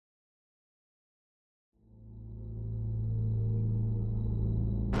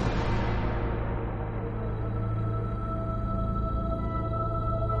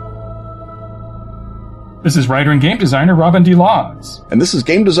This is writer and game designer Robin D. Laws. And this is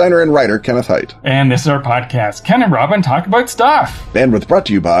game designer and writer Kenneth Hite. And this is our podcast, Ken and Robin Talk About Stuff. Bandwidth brought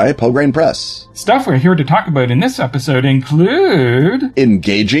to you by Pelgrane Press. Stuff we're here to talk about in this episode include...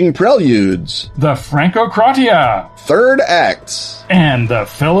 Engaging Preludes. The Franco-Cratia. Third Acts. And the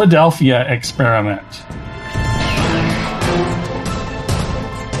Philadelphia Experiment.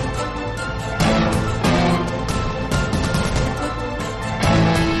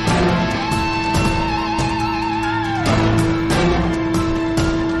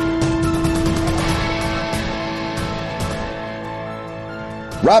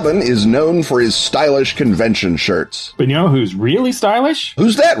 Robin is known for his stylish convention shirts. But you know who's really stylish?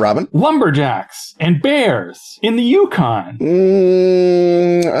 Who's that, Robin? Lumberjacks and bears in the Yukon.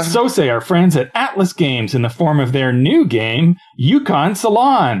 So say our friends at Atlas Games in the form of their new game, Yukon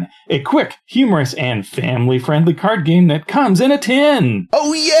Salon, a quick, humorous, and family-friendly card game that comes in a tin.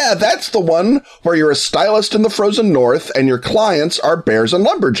 Oh yeah, that's the one where you're a stylist in the frozen north and your clients are bears and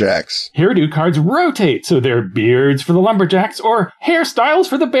lumberjacks. Hairdo cards rotate, so they're beards for the lumberjacks or hairstyles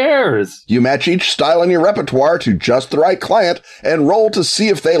for the bears. You match each style in your repertoire to just the right client and roll to see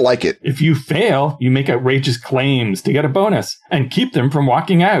if they like it. If you fail, you make outrageous claims to get a bonus and keep them from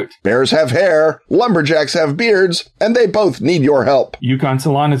walking out. Bears have hair, lumberjacks have beards, and they both need your help. Yukon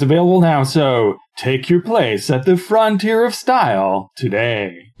Salon is available now, so take your place at the frontier of style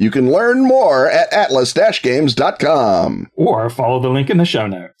today. You can learn more at atlas-games.com. Or follow the link in the show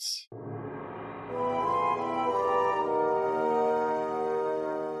notes.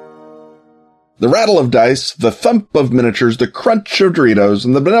 The rattle of dice, the thump of miniatures, the crunch of Doritos,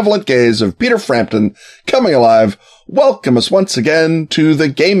 and the benevolent gaze of Peter Frampton coming alive welcome us once again to the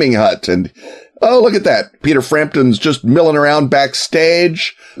Gaming Hut. And oh, look at that. Peter Frampton's just milling around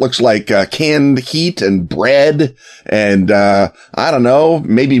backstage. Looks like canned heat and bread and, I don't know,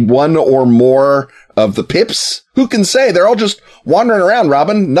 maybe one or more of the Pips. Who can say? They're all just wandering around,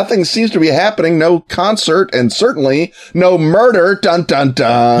 Robin. Nothing seems to be happening. No concert and certainly no murder. Dun, dun,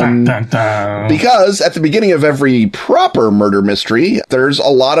 dun. Dun, dun, dun. Because at the beginning of every proper murder mystery, there's a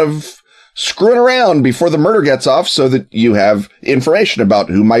lot of screwing around before the murder gets off so that you have information about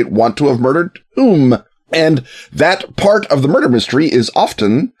who might want to have murdered whom. And that part of the murder mystery is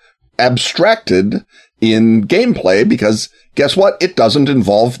often abstracted in gameplay because guess what? It doesn't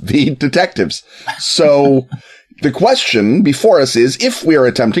involve the detectives. So the question before us is, if we are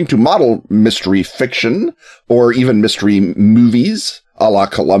attempting to model mystery fiction or even mystery movies a la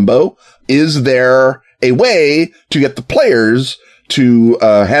Columbo, is there a way to get the players to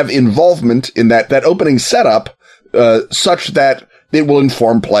have involvement in that opening setup such that it will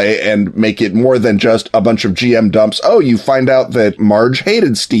inform play and make it more than just a bunch of GM dumps. Oh, you find out that Marge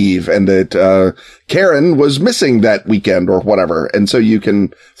hated Steve and that Karen was missing that weekend or whatever. And so you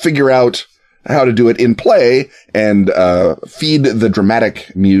can figure out how to do it in play and feed the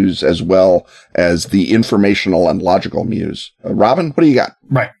dramatic muse as well as the informational and logical muse. Robin, what do you got?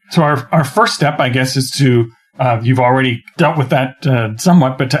 Right. So our first step, I guess, is to, you've already dealt with that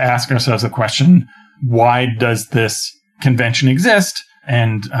somewhat, but to ask ourselves the question, why does this convention exist,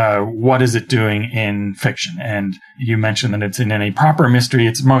 and what is it doing in fiction? And you mentioned that it's in any proper mystery.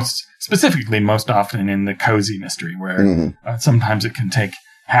 It's most often in the cozy mystery, where sometimes it can take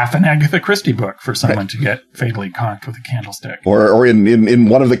half an Agatha Christie book for someone to get fatally conked with a candlestick. Or in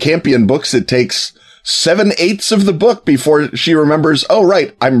one of the Campion books, it takes 7/8 of the book before she remembers, oh,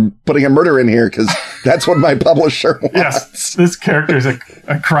 right, I'm putting a murder in here because that's what my publisher wants. Yes, this character is a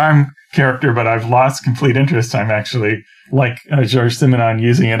crime character, but I've lost complete interest. I'm actually like Georges Simenon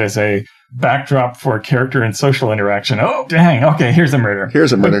using it as a backdrop for character and social interaction. Oh, dang. Okay, here's a murder.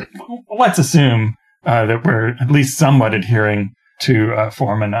 But let's assume that we're at least somewhat adhering to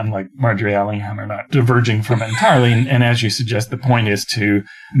form, and unlike Marjorie Allingham, are not diverging from it entirely. And as you suggest, the point is to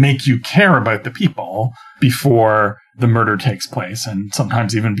make you care about the people before the murder takes place, and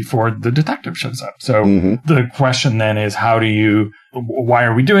sometimes even before the detective shows up. So the question then is, why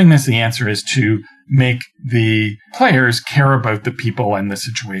are we doing this? The answer is to make the players care about the people and the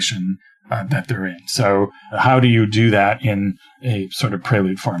situation that they're in. So how do you do that in a sort of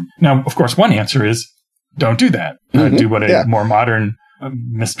prelude form? Now, of course, one answer is don't do that. Do what a more modern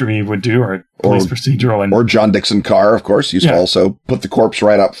mystery would do, or a police procedural. Or John Dixon Carr, of course, used to also put the corpse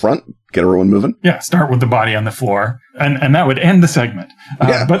right up front, get everyone moving. Yeah, start with the body on the floor, and that would end the segment.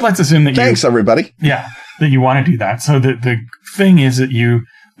 But let's assume that Thanks, everybody. Yeah, that you want to do that. So the thing is that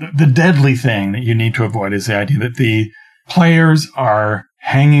the deadly thing that you need to avoid is the idea that the players are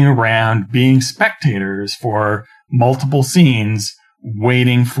hanging around being spectators for multiple scenes,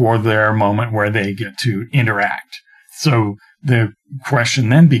 waiting for their moment where they get to interact. So the question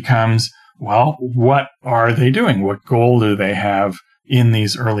then becomes, well, what are they doing? What goal do they have in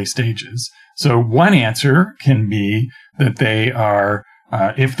these early stages? So one answer can be that they are,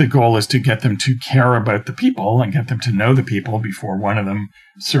 if the goal is to get them to care about the people and get them to know the people before one of them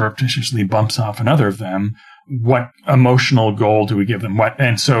surreptitiously bumps off another of them, what emotional goal do we give them?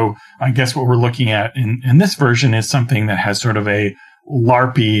 And so I guess what we're looking at in this version is something that has sort of a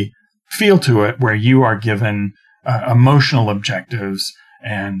LARPy feel to it, where you are given emotional objectives.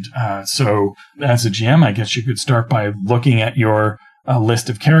 And so as a GM, I guess you could start by looking at your list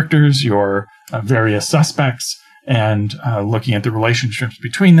of characters, your various suspects, and looking at the relationships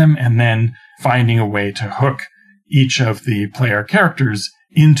between them, and then finding a way to hook each of the player characters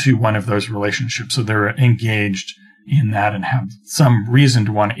into one of those relationships so they're engaged in that and have some reason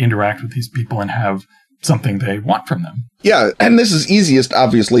to want to interact with these people and have something they want from them. Yeah, and this is easiest,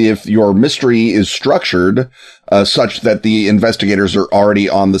 obviously, if your mystery is structured such that the investigators are already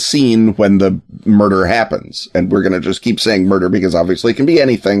on the scene when the murder happens. And we're going to just keep saying murder because obviously it can be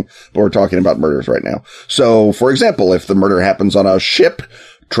anything, but we're talking about murders right now. So, for example, if the murder happens on a ship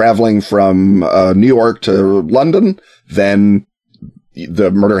traveling from New York to London, then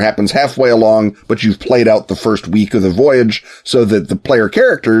the murder happens halfway along, but you've played out the first week of the voyage so that the player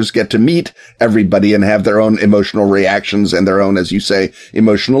characters get to meet everybody and have their own emotional reactions and their own, as you say,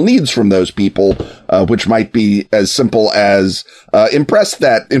 emotional needs from those people, which might be as simple as impress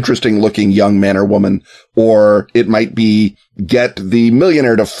that interesting looking young man or woman, or it might be get the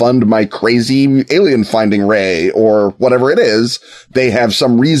millionaire to fund my crazy alien finding ray, or whatever it is. They have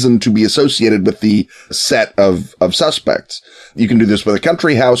some reason to be associated with the set of suspects. You can do this with a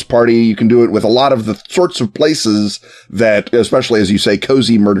country house party. You can do it with a lot of the sorts of places that, especially as you say,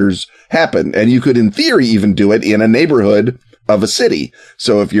 cozy murders happen. And you could, in theory, even do it in a neighborhood of a city.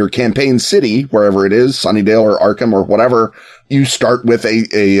 So if your campaign city, wherever it is, Sunnydale or Arkham or whatever, you start with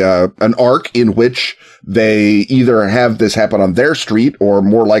an arc in which they either have this happen on their street, or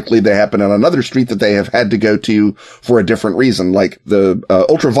more likely they happen on another street that they have had to go to for a different reason. Like the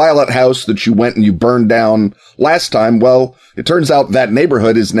Ultraviolet house that you went and you burned down last time. Well, it turns out that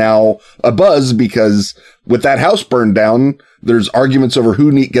neighborhood is now abuzz because with that house burned down, there's arguments over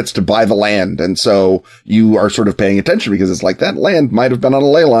who gets to buy the land. And so you are sort of paying attention because it's like that land might have been on a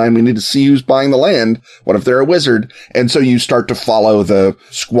ley line. We need to see who's buying the land. What if they're a wizard? And so you start to follow the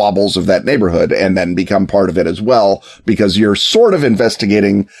squabbles of that neighborhood and then become part of it as well, because you're sort of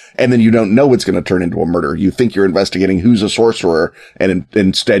investigating and then you don't know it's going to turn into a murder. You think you're investigating who's a sorcerer, and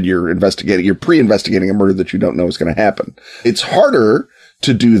instead you're pre-investigating a murder that you don't know is going to happen. It's harder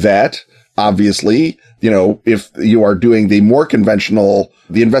to do that, obviously. You know, if you are doing the more conventional,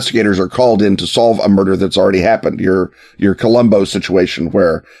 the investigators are called in to solve a murder that's already happened. Your Columbo situation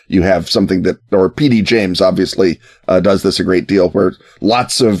where you have something that, or P.D. James obviously does this a great deal, where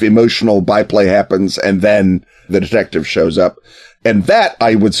lots of emotional byplay happens and then the detective shows up. And that,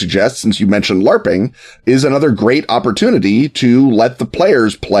 I would suggest, since you mentioned LARPing, is another great opportunity to let the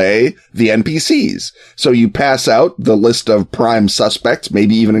players play the NPCs. So you pass out the list of prime suspects,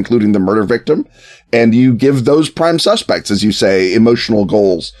 maybe even including the murder victim, and you give those prime suspects, as you say, emotional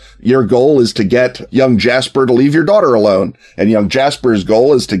goals. Your goal is to get young Jasper to leave your daughter alone. And young Jasper's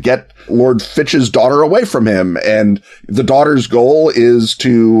goal is to get Lord Fitch's daughter away from him. And the daughter's goal is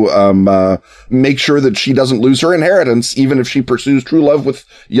to make sure that she doesn't lose her inheritance, even if she pursues true love with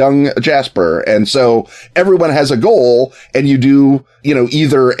young Jasper. And so everyone has a goal, and you do, you know,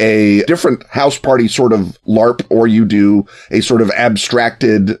 either a different house party sort of LARP, or you do a sort of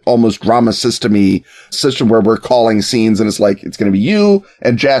abstracted, almost drama system-y system where we're calling scenes, and it's like, it's going to be you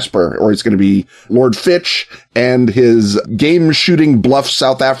and Jasper, or it's going to be Lord Fitch and his game shooting bluff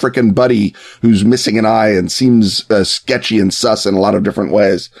South African buddy who's missing an eye and seems sketchy and sus in a lot of different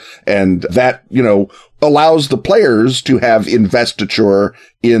ways. And that, you know, allows the players to have investiture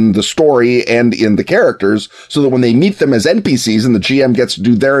in the story and in the characters, so that when they meet them as NPCs and the GM gets to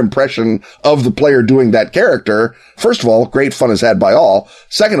do their impression of the player doing that character, first of all, great fun is had by all.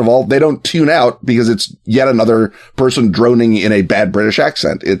 Second of all, they don't tune out because it's yet another person droning in a bad British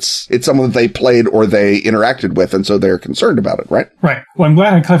accent. It's someone that they played or they interacted with, and so they're concerned about it, right? Right. Well, I'm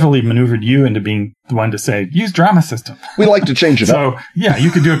glad I cleverly maneuvered you into being the one to say, use drama system. We like to change it up. So, yeah, you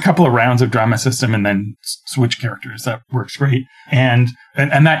could do a couple of rounds of drama system and then switch characters. That works great. And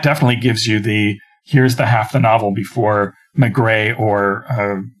that definitely gives you here's the half the novel before McGray or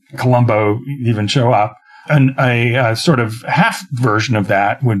Columbo even show up. And a sort of half version of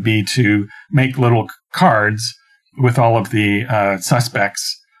that would be to make little cards with all of the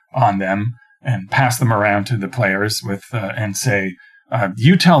suspects on them and pass them around to the players and say,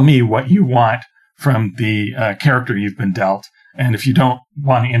 you tell me what you want from the character you've been dealt, And if you don't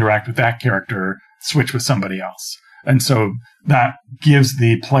want to interact with that character, switch with somebody else. And so that gives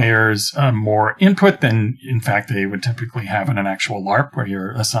the players more input than, in fact, they would typically have in an actual LARP where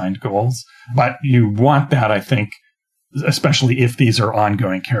you're assigned goals. But you want that, I think, especially if these are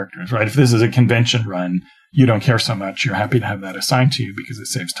ongoing characters, right? If this is a convention run, you don't care so much. You're happy to have that assigned to you because it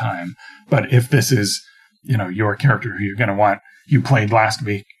saves time. But if this is, your character who you're going to want, you played last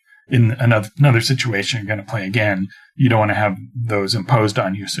week in another situation, you're going to play again, you don't want to have those imposed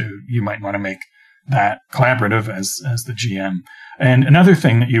on you. So you might want to make that collaborative as the GM. And another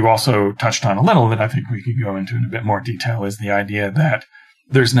thing that you also touched on a little that I think we could go into in a bit more detail is the idea that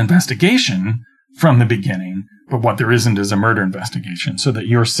there's an investigation from the beginning, but what there isn't is a murder investigation, so that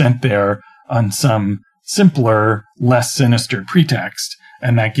you're sent there on some simpler, less sinister pretext,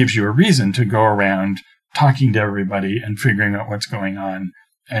 and that gives you a reason to go around talking to everybody and figuring out what's going on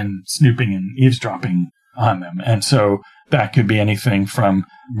and snooping and eavesdropping on them. And so that could be anything from,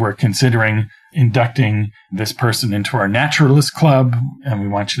 we're considering inducting this person into our naturalist club, and we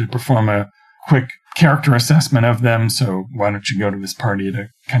want you to perform a quick character assessment of them. So why don't you go to this party at a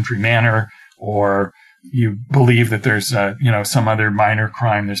country manor? Or you believe that there's some other minor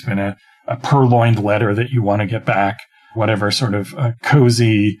crime. There's been a purloined letter that you want to get back, whatever sort of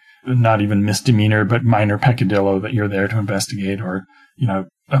cozy, not even misdemeanor, but minor peccadillo that you're there to investigate, or,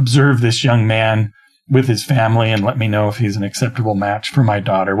 observe this young man with his family and let me know if he's an acceptable match for my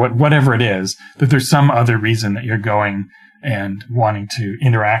daughter, whatever it is, that there's some other reason that you're going and wanting to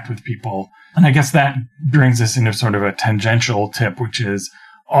interact with people. And I guess that brings us into sort of a tangential tip, which is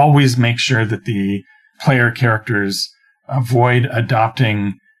always make sure that the player characters avoid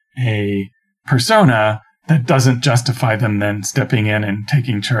adopting a persona that doesn't justify them then stepping in and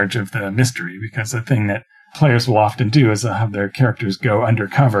taking charge of the mystery, because the thing that players will often do is they'll have their characters go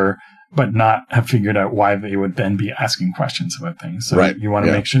undercover but not have figured out why they would then be asking questions about things. So you want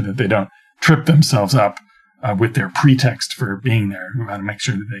to make sure that they don't trip themselves up with their pretext for being there. You want to make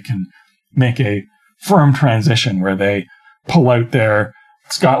sure that they can make a firm transition where they pull out their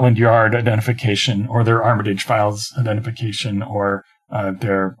Scotland Yard identification or their Armitage Files identification or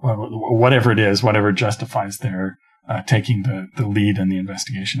their whatever it is, whatever justifies their taking the lead in the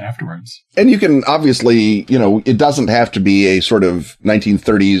investigation afterwards. And you can obviously, it doesn't have to be a sort of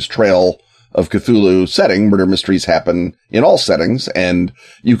 1930s Trail of Cthulhu setting. Murder mysteries happen in all settings. And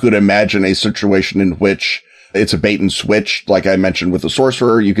you could imagine a situation in which it's a bait and switch, like I mentioned with the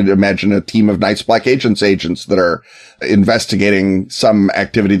sorcerer. You could imagine a team of Night's Black agents that are investigating some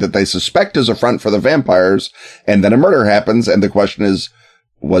activity that they suspect is a front for the vampires. And then a murder happens. And the question is,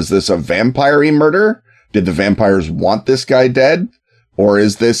 was this a vampire-y murder? Did the vampires want this guy dead? Or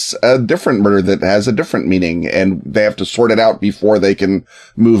is this a different murder that has a different meaning? And they have to sort it out before they can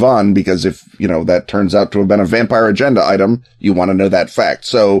move on, because if, that turns out to have been a vampire agenda item, you want to know that fact.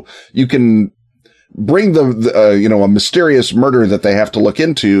 So you can bring a mysterious murder that they have to look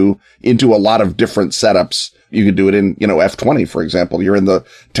into a lot of different setups. You could do it in, F20, for example. You're in the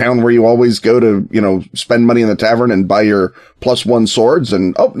town where you always go to, spend money in the tavern and buy your +1 swords.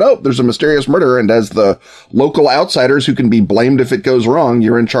 And, oh, no, there's a mysterious murder. And as the local outsiders who can be blamed if it goes wrong,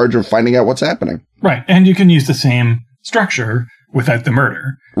 you're in charge of finding out what's happening. Right. And you can use the same structure without the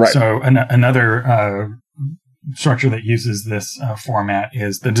murder. Right. So another structure that uses this format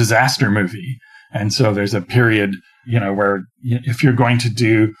is the disaster movie. And so there's a period, where if you're going to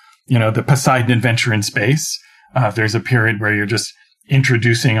do, the Poseidon adventure in space, there's a period where you're just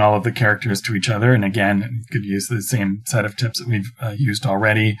introducing all of the characters to each other. And again, you could use the same set of tips that we've used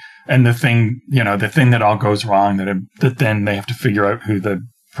already. And the thing that all goes wrong, that then they have to figure out who the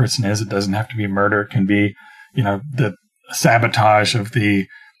person is. It doesn't have to be murder. It can be, the sabotage of the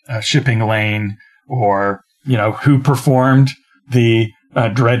shipping lane, or, who performed the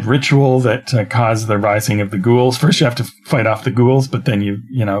dread ritual that caused the rising of the ghouls. First, you have to fight off the ghouls, but then you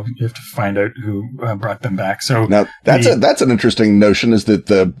have to find out who brought them back. So now that's an interesting notion, is that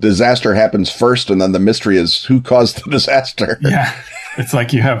the disaster happens first, and then the mystery is who caused the disaster. Yeah, it's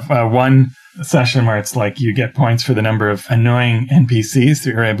like you have one session where it's like you get points for the number of annoying NPCs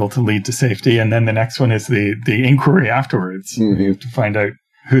that you're able to lead to safety, and then the next one is the inquiry afterwards. Mm-hmm. You have to find out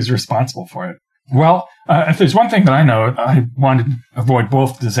who's responsible for it. Well, if there's one thing that I know, I want to avoid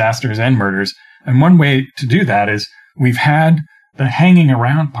both disasters and murders. And one way to do that is we've had the hanging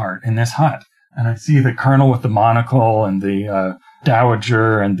around part in this hut. And I see the colonel with the monocle and the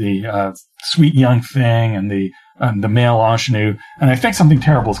dowager and the sweet young thing and the male ingenue. And I think something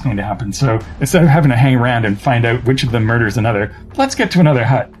terrible is going to happen. So instead of having to hang around and find out which of them murders another, let's get to another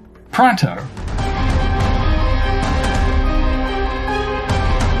hut. Pronto.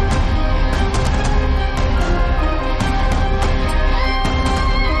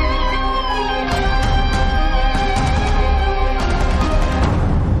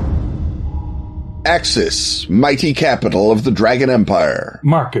 Axis, mighty capital of the Dragon Empire.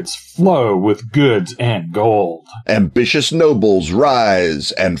 Markets flow with goods and gold. Ambitious nobles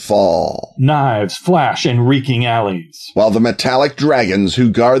rise and fall. Knives flash in reeking alleys. While the metallic dragons who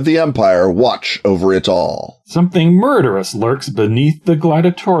guard the empire watch over it all. Something murderous lurks beneath the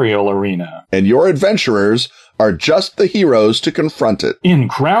gladiatorial arena. And your adventurers are just the heroes to confront it. In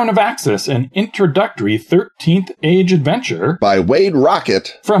Crown of Axis, an introductory 13th Age adventure by Wade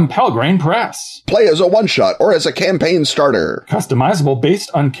Rocket from Pelgrane Press. Play as a one-shot or as a campaign starter. Customizable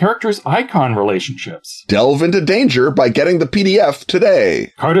based on characters' icon relationships. Delve into danger by getting the PDF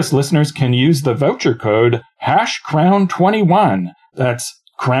today. Cardist listeners can use the voucher code #Crown21. That's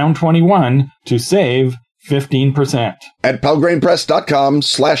Crown21 to save 15%. At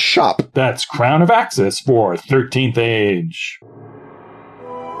pelgranepress.com/shop. That's Crown of Axis for 13th Age.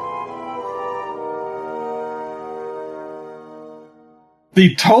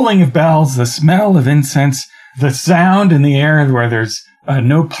 The tolling of bells, the smell of incense, the sound in the air where there's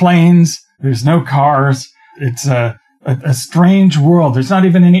no planes, there's no cars. It's a strange world. There's not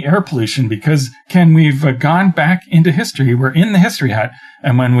even any air pollution because, Ken, we've gone back into history. We're in the History Hut.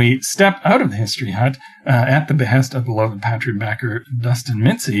 And when we step out of the History Hut, at the behest of beloved Patreon backer Dustin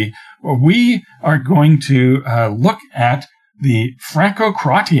Mincy, we are going to look at the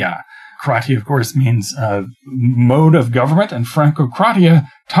Francocratia. Kratia, of course, means mode of government, and Francocratia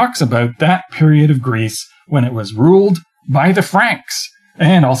talks about that period of Greece when it was ruled by the Franks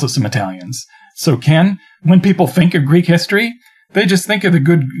and also some Italians. So, Ken, when people think of Greek history, they just think of the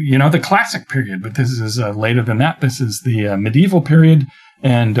good, the classic period. But this is later than that. This is the medieval period.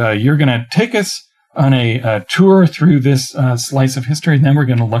 And you're going to take us on a tour through this slice of history. And then we're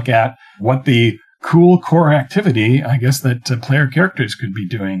going to look at what the cool core activity, I guess, that player characters could be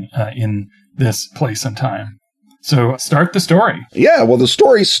doing in this place and time. So start the story. Yeah, well, the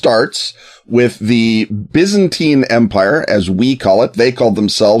story starts with the Byzantine Empire, as we call it. They called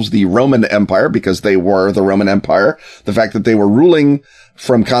themselves the Roman Empire because they were the Roman Empire. The fact that they were ruling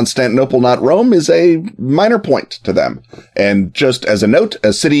from Constantinople, not Rome, is a minor point to them. And just as a note,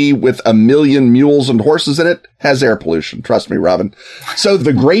 a city with 1 million mules and horses in it has air pollution. Trust me, Robin. So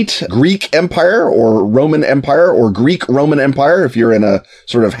the Great Greek Empire or Roman Empire or Greek Roman Empire, if you're in a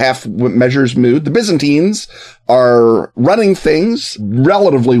sort of half measures mood, the Byzantines are running things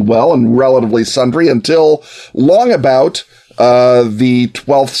relatively well and relatively sundry until long about the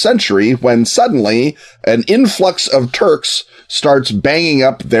 12th century, when suddenly an influx of Turks starts banging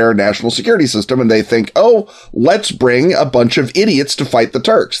up their national security system, and they think, oh, let's bring a bunch of idiots to fight the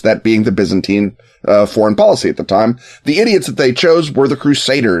Turks, that being the Byzantine foreign policy at the time. The idiots that they chose were the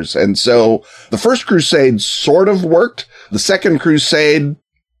Crusaders, and so the First Crusade sort of worked. The Second Crusade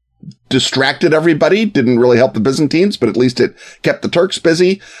distracted everybody, didn't really help the Byzantines, but at least it kept the Turks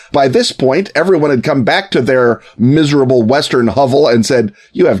busy. By this point, everyone had come back to their miserable Western hovel and said,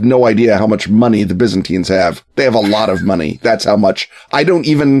 you have no idea how much money the Byzantines have. They have a lot of money. That's how much. I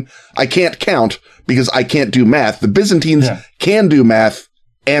can't count because I can't do math. The Byzantines can do math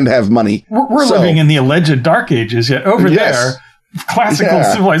and have money. We're living in the alleged Dark Ages, yet over there, classical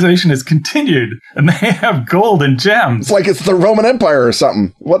civilization has continued, and they have gold and gems. It's like it's the Roman Empire or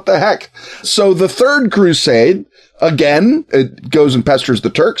something. What the heck? So the Third Crusade, again, it goes and pesters the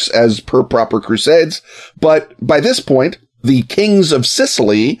Turks as per proper crusades. But by this point, the kings of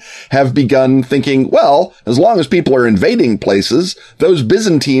Sicily have begun thinking, well, as long as people are invading places, those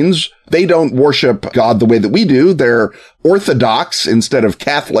Byzantines, they don't worship God the way that we do. They're Orthodox instead of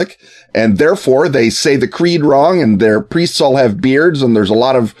Catholic. And therefore, they say the creed wrong, and their priests all have beards, and there's a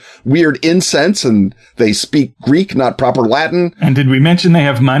lot of weird incense, and they speak Greek, not proper Latin. And did we mention they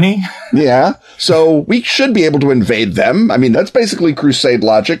have money? Yeah. So we should be able to invade them. I mean, that's basically crusade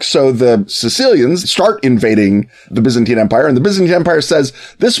logic. So the Sicilians start invading the Byzantine Empire, and the Byzantine Empire says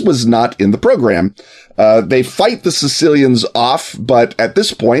this was not in the program. They fight the Sicilians off, but at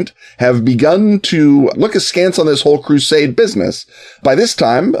this point have begun to look askance on this whole crusade business. By this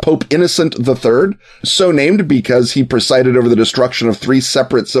time, Pope Innocent III, so named because he presided over the destruction of 3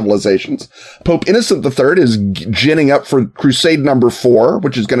 separate civilizations. Pope Innocent III is ginning up for crusade number 4,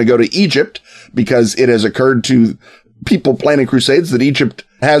 which is going to go to Egypt, because it has occurred to people planning crusades that Egypt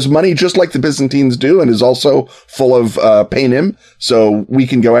has money just like the Byzantines do and is also full of paynim. So we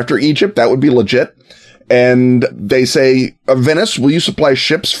can go after Egypt. That would be legit. And they say, Venice, will you supply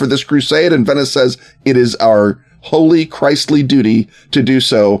ships for this crusade? And Venice says, it is our holy Christly duty to do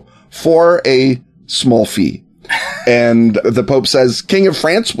so for a small fee. And the Pope says, King of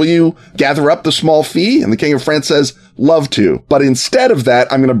France, will you gather up the small fee? And the King of France says, love to. But instead of that,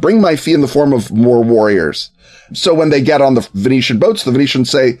 I'm going to bring my fee in the form of more warriors. So when they get on the Venetian boats, the Venetians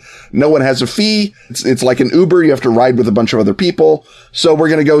say, no one has a fee. It's like an Uber. You have to ride with a bunch of other people. So we're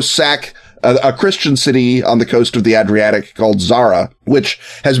going to go sack a Christian city on the coast of the Adriatic called Zara, which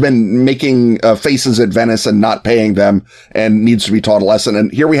has been making faces at Venice and not paying them and needs to be taught a lesson.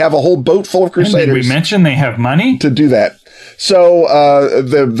 And here we have a whole boat full of crusaders. And did we mention they have money to do that? So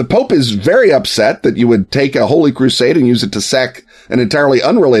the Pope is very upset that you would take a holy crusade and use it to sack an entirely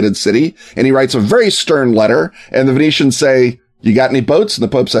unrelated city. And he writes a very stern letter. And the Venetians say, you got any boats? And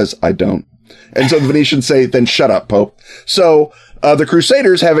the Pope says, I don't. And so the Venetians say, then shut up, Pope. So the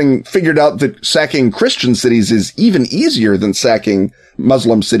Crusaders, having figured out that sacking Christian cities is even easier than sacking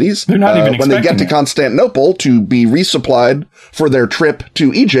Muslim cities, they're not even when they get to it. Constantinople to be resupplied for their trip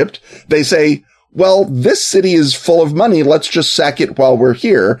to Egypt, they say, well, this city is full of money. Let's just sack it while we're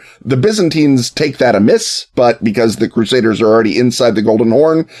here. The Byzantines take that amiss, but because the Crusaders are already inside the Golden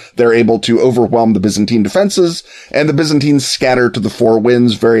Horn, they're able to overwhelm the Byzantine defenses, and the Byzantines scatter to the four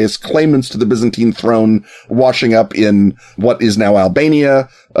winds, various claimants to the Byzantine throne, washing up in what is now Albania,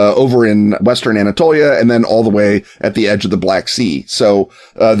 over in Western Anatolia, and then all the way at the edge of the Black Sea. So,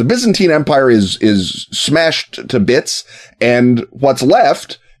 the Byzantine Empire is smashed to bits, and what's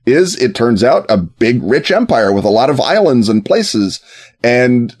left is, it turns out, a big, rich empire with a lot of islands and places.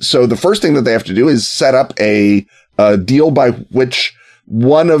 And so the first thing that they have to do is set up a deal by which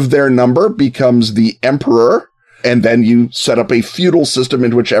one of their number becomes the emperor. And then you set up a feudal system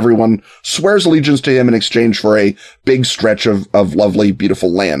in which everyone swears allegiance to him in exchange for a big stretch of lovely,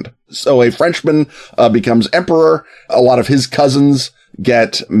 beautiful land. So a Frenchman becomes emperor. A lot of his cousins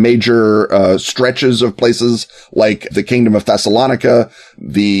get major stretches of places like the Kingdom of Thessalonica,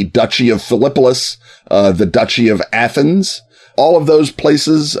 the Duchy of Philippolis, the Duchy of Athens. All of those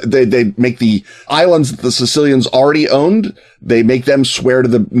places, they make the islands that the Sicilians already owned, they make them swear to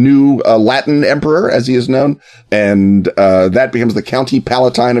the new Latin emperor, as he is known, and that becomes the County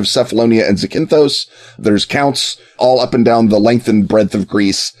Palatine of Cephalonia and Zakynthos. There's counts all up and down the length and breadth of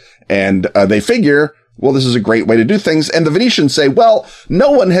Greece, and they figure, well, this is a great way to do things. And the Venetians say, well, no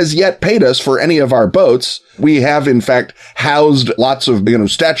one has yet paid us for any of our boats. We have, in fact, housed lots of,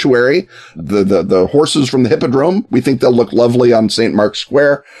 statuary, the horses from the hippodrome. We think they'll look lovely on St. Mark's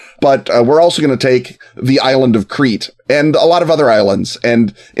Square. But we're also going to take the island of Crete and a lot of other islands.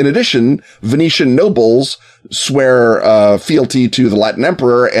 And in addition, Venetian nobles swear fealty to the Latin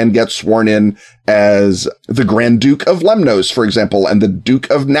emperor and get sworn in as the Grand Duke of Lemnos, for example, and the Duke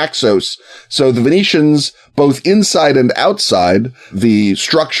of Naxos. So the Venetians, both inside and outside the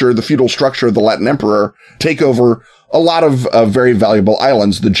feudal structure of the Latin emperor, take over a lot of very valuable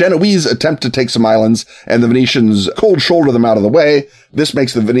islands. The Genoese attempt to take some islands, and the Venetians cold shoulder them out of the way. This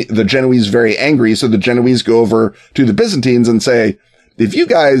makes the Genoese very angry, so the Genoese go over to the Byzantines and say, if you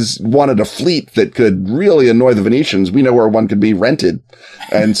guys wanted a fleet that could really annoy the Venetians, we know where one could be rented.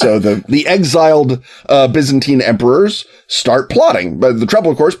 And so the exiled Byzantine emperors start plotting. But the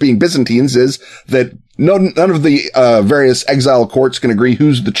trouble, of course, being Byzantines is that none of the various exile courts can agree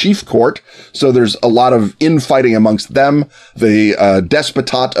who's the chief court. So there's a lot of infighting amongst them. The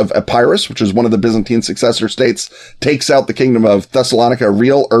despotate of Epirus, which is one of the Byzantine successor states, takes out the kingdom of Thessalonica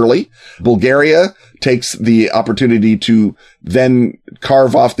real early. Bulgaria takes the opportunity to then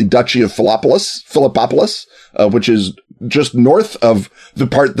carve off the Duchy of Philippopolis, which is just north of the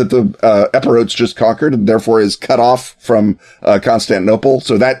part that the Epirotes just conquered, and therefore is cut off from Constantinople.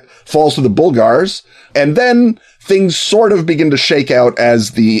 So that falls to the Bulgars. And then things sort of begin to shake out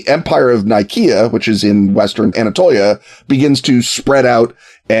as the Empire of Nicaea, which is in Western Anatolia, begins to spread out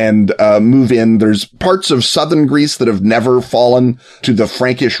and move in. There's parts of southern Greece that have never fallen to the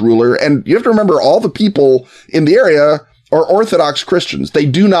Frankish ruler. And you have to remember, all the people in the area are Orthodox Christians. They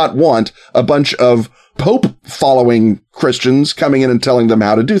do not want a bunch of Pope-following Christians coming in and telling them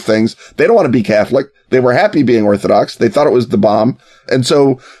how to do things. They don't want to be Catholic. They were happy being Orthodox. They thought it was the bomb. And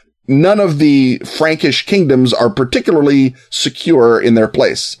so none of the Frankish kingdoms are particularly secure in their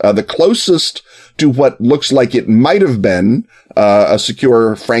place. The closest to what looks like it might have been a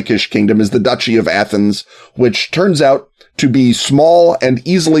secure Frankish kingdom is the Duchy of Athens, which turns out to be small and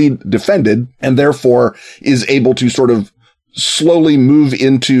easily defended, and therefore is able to sort of slowly move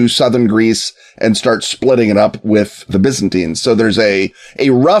into southern Greece and start splitting it up with the Byzantines. So there's a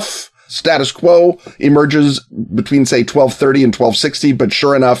rough status quo emerges between, say, 1230 and 1260, but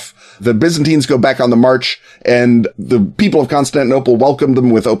sure enough, the Byzantines go back on the march, and the people of Constantinople welcome them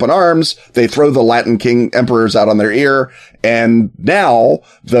with open arms. They throw the Latin emperors out on their ear, and now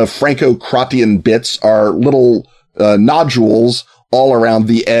the Franco-Croatian bits are little nodules all around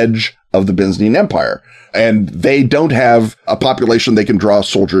the edge of the Byzantine Empire. And they don't have a population they can draw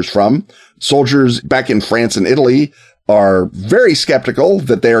soldiers from. Soldiers back in France and Italy are very skeptical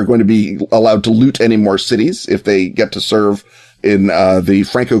that they are going to be allowed to loot any more cities if they get to serve in the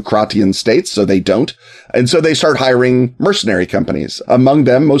Franco-Croatian states, so they don't. And so they start hiring mercenary companies. Among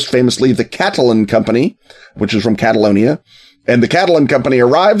them, most famously, the Catalan Company, which is from Catalonia. And the Catalan Company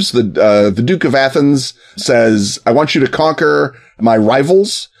arrives. The Duke of Athens says, I want you to conquer my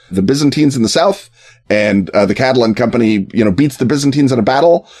rivals, the Byzantines in the south. And the Catalan Company, beats the Byzantines in a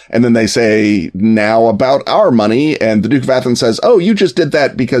battle. And then they say, now about our money. And the Duke of Athens says, oh, you just did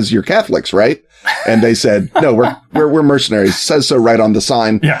that because you're Catholics, right? And they said, no, we're mercenaries. It says so right on the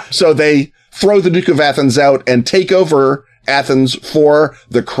sign. Yeah. So they throw the Duke of Athens out and take over Athens for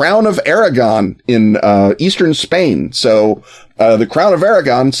the Crown of Aragon in eastern Spain. So the Crown of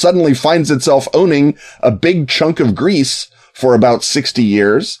Aragon suddenly finds itself owning a big chunk of Greece for about 60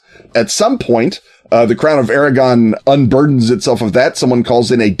 years. At some point, the Crown of Aragon unburdens itself of that. Someone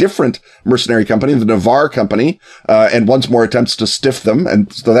calls in a different mercenary company, the Navarre Company, and once more attempts to stiff them.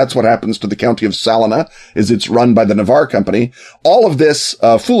 And so that's what happens to the County of Salona, is it's run by the Navarre Company. All of this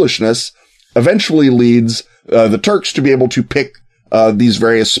foolishness eventually leads the Turks to be able to pick these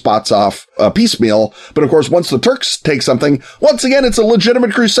various spots off piecemeal. But of course, once the Turks take something, once again, it's a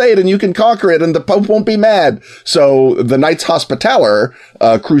legitimate crusade and you can conquer it and the Pope won't be mad. So the Knights Hospitaller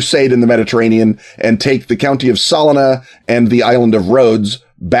crusade in the Mediterranean and take the county of Salona and the island of Rhodes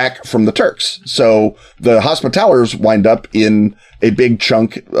back from the Turks. So the Hospitallers wind up in a big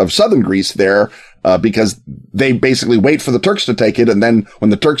chunk of southern Greece there, because they basically wait for the Turks to take it. And then when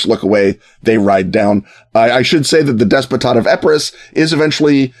the Turks look away, they ride down. I should say that the Despotate of Epirus is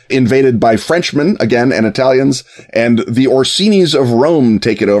eventually invaded by Frenchmen again and Italians, and the Orsinis of Rome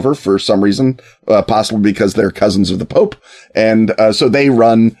take it over for some reason, possibly because they're cousins of the Pope. And so they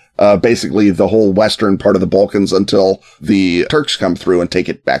run basically the whole western part of the Balkans until the Turks come through and take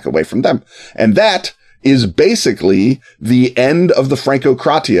it back away from them. And that is basically the end of the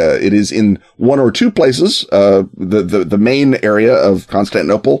Franco-Croatia. It is in one or two places, the main area of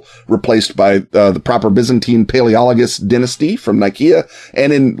Constantinople replaced by the proper Byzantine Paleologus dynasty from Nicaea,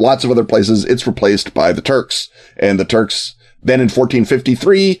 and in lots of other places it's replaced by the Turks. And the Turks then in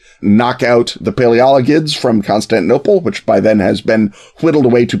 1453 knock out the Paleologids from Constantinople, which by then has been whittled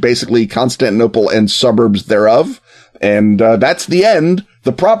away to basically Constantinople and suburbs thereof. And that's the end,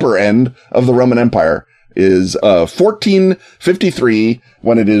 the proper end of the Roman Empire. Is 1453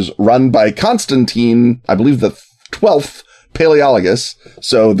 when it is run by Constantine, I believe the 12th Paleologus.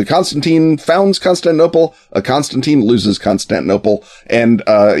 So the Constantine founds Constantinople, a Constantine loses Constantinople, and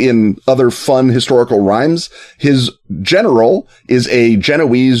in other fun historical rhymes, his general is a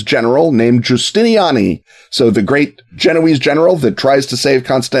Genoese general named Justiniani. So the great Genoese general that tries to save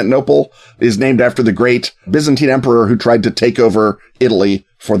Constantinople is named after the great Byzantine emperor who tried to take over Italy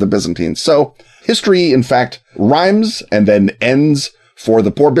for the Byzantines. So history, in fact, rhymes and then ends for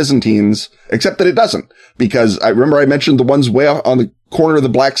the poor Byzantines, except that it doesn't. Because I mentioned the ones way on the corner of the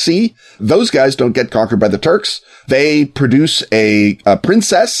Black Sea. Those guys don't get conquered by the Turks. They produce a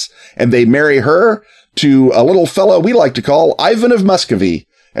princess and they marry her to a little fellow we like to call Ivan of Muscovy.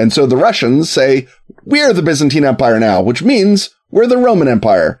 And so the Russians say, we're the Byzantine Empire now, which means we're the Roman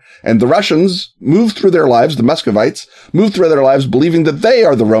Empire. And the Russians move through their lives, the Muscovites, move through their lives believing that they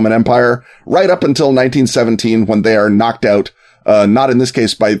are the Roman Empire right up until 1917 when they are knocked out, not in this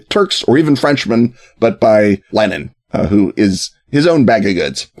case by Turks or even Frenchmen, but by Lenin, who is his own bag of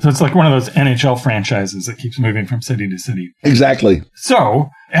goods. So it's like one of those NHL franchises that keeps moving from city to city. Exactly. So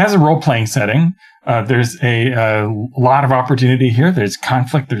as a role-playing setting, there's a lot of opportunity here. There's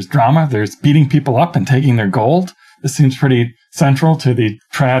conflict, there's drama, there's beating people up and taking their gold. This seems pretty central to the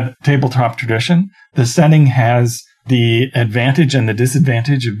trad tabletop tradition. The setting has the advantage and the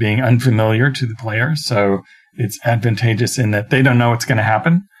disadvantage of being unfamiliar to the player. So it's advantageous in that they don't know what's going to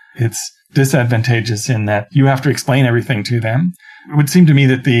happen. It's disadvantageous in that you have to explain everything to them. It would seem to me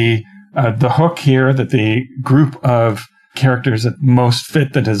that the hook here, that the group of characters that most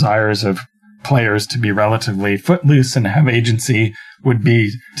fit the desires of players to be relatively footloose and have agency would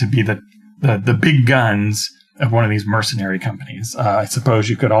be to be the big guns of one of these mercenary companies. I suppose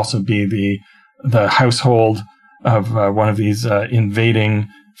you could also be the household of one of these invading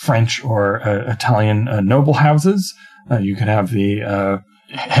French or Italian noble houses. You could have the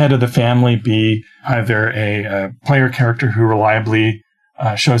head of the family be either a player character who reliably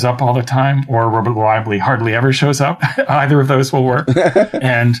shows up all the time or reliably hardly ever shows up. Either of those will work.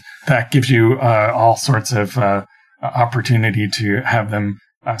 And that gives you all sorts of opportunity to have them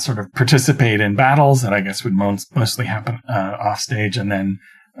sort of participate in battles that I guess would mostly happen off stage, and then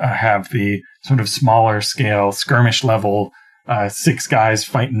have the sort of smaller scale skirmish level, 6 guys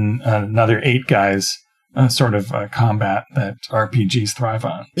fighting another 8 guys sort of combat that RPGs thrive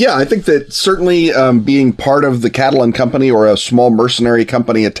on. Yeah, I think that certainly being part of the Catalan Company or a small mercenary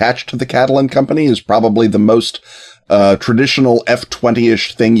company attached to the Catalan Company is probably the most traditional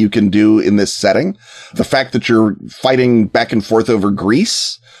F-20-ish thing you can do in this setting. The fact that you're fighting back and forth over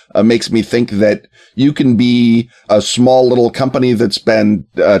Greece makes me think that you can be a small little company that's been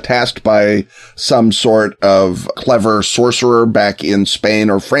tasked by some sort of clever sorcerer back in Spain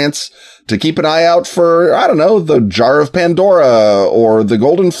or France to keep an eye out for, I don't know, the Jar of Pandora or the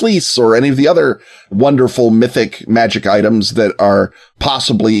Golden Fleece or any of the other wonderful mythic magic items that are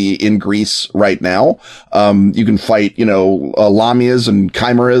possibly in Greece right now. You can fight, Lamias and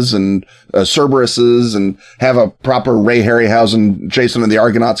Chimeras and Cerberuses and have a proper Ray Harryhausen, Jason and the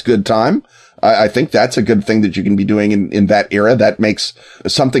Argonauts good time. I think that's a good thing that you can be doing in that era. That makes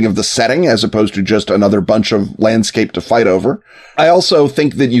something of the setting as opposed to just another bunch of landscape to fight over. I also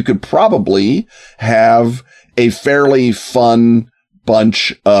think that you could probably have a fairly fun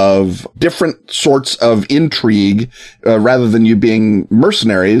bunch of different sorts of intrigue, rather than you being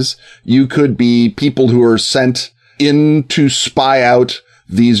mercenaries. You could be people who are sent in to spy out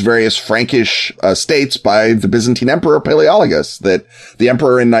these various Frankish states by the Byzantine Emperor Palaeologus, that the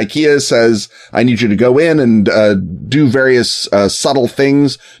emperor in Nicaea says, I need you to go in and do various subtle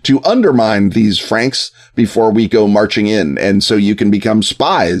things to undermine these Franks before we go marching in. And so you can become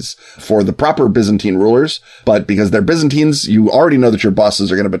spies for the proper Byzantine rulers. But because they're Byzantines, you already know that your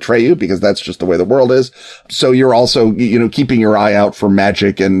bosses are going to betray you because that's just the way the world is. So you're also, keeping your eye out for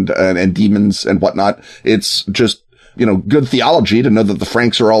magic and demons and whatnot. It's just, good theology to know that the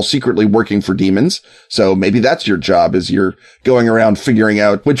Franks are all secretly working for demons. So maybe that's your job, is you're going around figuring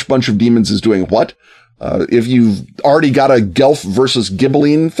out which bunch of demons is doing what. If you've already got a Guelph versus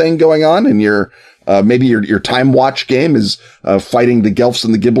Ghibelline thing going on and maybe your Time Watch game is fighting the Guelphs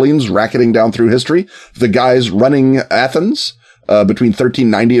and the Ghibellines, racketing down through history. The guys running Athens between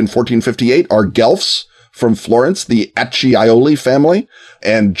 1390 and 1458 are Guelphs from Florence, the Acciaioli family.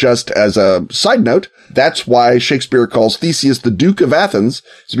 And just as a side note, that's why Shakespeare calls Theseus the Duke of Athens,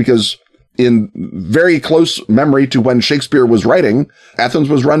 is because in very close memory to when Shakespeare was writing, Athens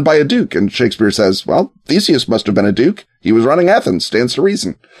was run by a duke. And Shakespeare says, well, Theseus must have been a duke. He was running Athens, stands to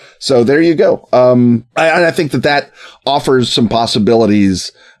reason. So there you go. I think that offers some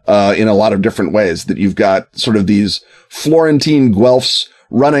possibilities in a lot of different ways, that you've got sort of these Florentine Guelphs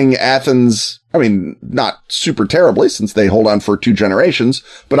running Athens. I mean, not super terribly since they hold on for 2 generations,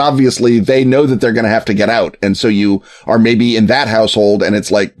 but obviously they know that they're going to have to get out. And so you are maybe in that household and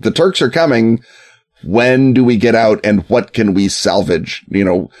it's like, the Turks are coming. When do we get out and what can we salvage?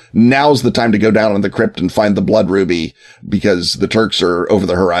 Now's the time to go down in the crypt and find the blood ruby because the Turks are over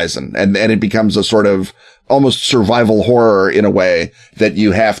the horizon. And it becomes a sort of almost survival horror in a way that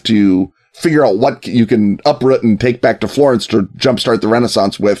you have to figure out what you can uproot and take back to Florence to jumpstart the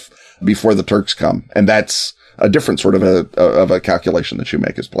Renaissance with before the Turks come. And that's a different sort of a calculation that you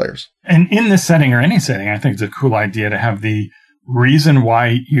make as players. And in this setting or any setting, I think it's a cool idea to have the reason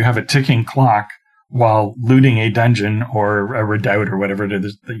why you have a ticking clock while looting a dungeon or a redoubt or whatever it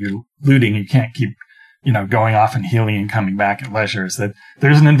is that you're looting. You can't keep, going off and healing and coming back at leisure. Is that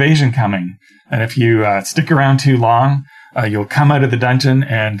there's an invasion coming. And if you stick around too long, you'll come out of the dungeon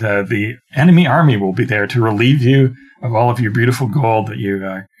and the enemy army will be there to relieve you of all of your beautiful gold that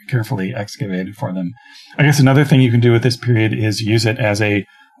you carefully excavated for them. I guess another thing you can do with this period is use it as a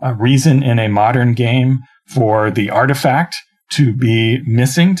reason in a modern game for the artifact to be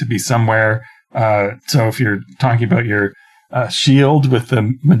missing, to be somewhere. So if you're talking about your shield with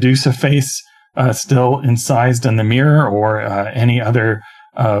the Medusa face still incised in the mirror, or any other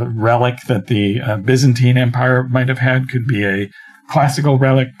relic that the Byzantine Empire might have had, could be a classical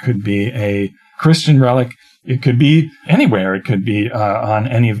relic, could be a Christian relic. It could be anywhere. It could be on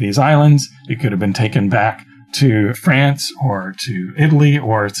any of these islands. It could have been taken back to France or to Italy,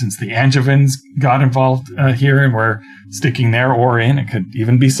 or since the Angevins got involved here and were sticking their oar in, it could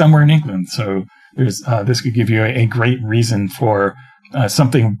even be somewhere in England. So there's this could give you a great reason for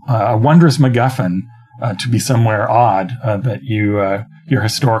something, a wondrous MacGuffin, to be somewhere odd that your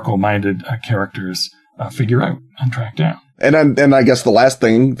historical-minded characters figure out and track down. And I guess the last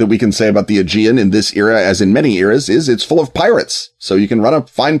thing that we can say about the Aegean in this era, as in many eras, is it's full of pirates. So you can run a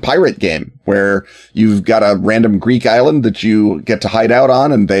fine pirate game where you've got a random Greek island that you get to hide out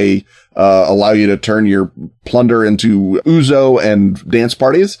on, and they allow you to turn your plunder into ouzo and dance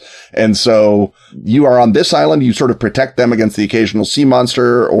parties. And so you are on this island. You sort of protect them against the occasional sea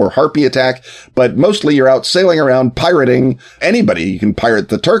monster or harpy attack, but mostly you're out sailing around pirating anybody. You can pirate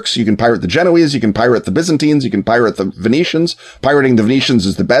the Turks. You can pirate the Genoese. You can pirate the Byzantines. You can pirate the Venetians. Pirating the Venetians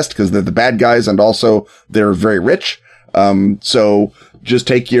is the best because they're the bad guys and also they're very rich. So just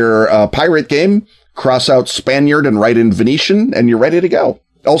take your pirate game, cross out Spaniard and write in Venetian, and you're ready to go.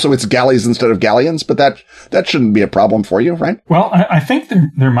 Also, it's galleys instead of galleons, but that shouldn't be a problem for you, right? Well, I think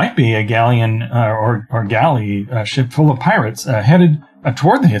there might be a galleon or galley ship full of pirates headed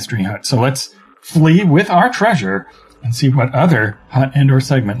toward the History Hut. So let's flee with our treasure and see what other hut and or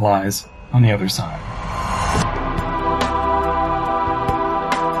segment lies on the other side.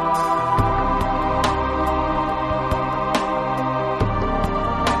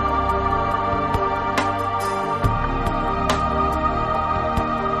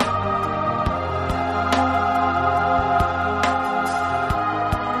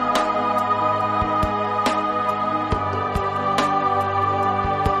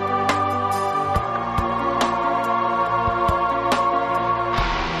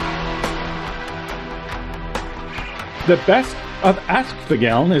 The best of Ask the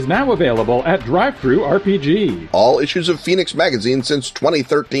Geln is now available at Drive-Thru RPG. All issues of Phoenix Magazine since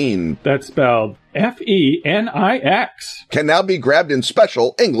 2013. That's spelled F-E-N-I-X. Can now be grabbed in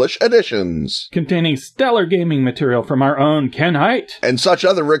special English editions. Containing stellar gaming material from our own Ken Hite. And such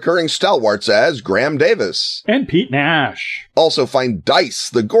other recurring stalwarts as Graham Davis. And Pete Nash. Also find Dice,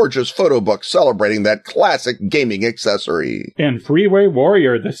 the gorgeous photo book celebrating that classic gaming accessory. And Freeway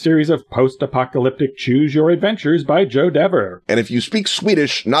Warrior, the series of post-apocalyptic Choose Your Adventures by Joe Dever. And if you speak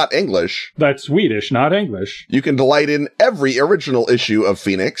Swedish, not English. That's Swedish, not English. You can delight in every original issue of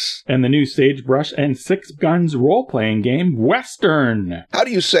Phoenix. And the new Sagebrush and Six Guns role-playing game, Western. How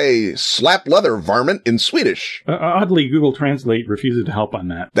do you say slap leather varmint in Swedish? Oddly, Google Translate refuses to help on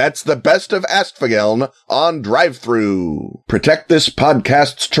that. That's the best of Astfageln on Drive-Thru. Protect this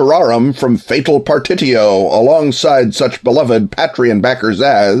podcast's terrarum from fatal partitio alongside such beloved Patreon backers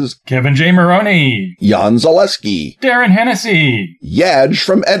as Kevin J. Maroney, Jan Zaleski, Darren Hennessy, Yadge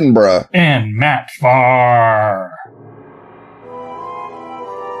from Edinburgh, and Matt Farr.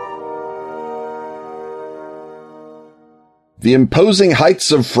 The imposing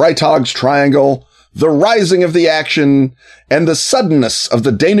heights of Freitag's Triangle, the rising of the action, and the suddenness of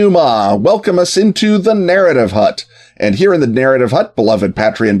the denouement welcome us into the Narrative Hut. And here in the Narrative Hut, beloved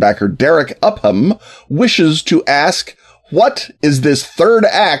Patreon backer Derek Upham wishes to ask, what is this third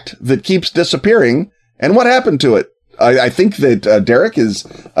act that keeps disappearing, and what happened to it? I think that Derek is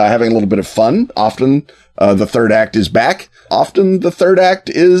having a little bit of fun. Often the third act is back. Often the third act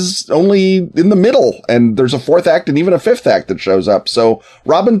is only in the middle, and there's a fourth act and even a fifth act that shows up. So,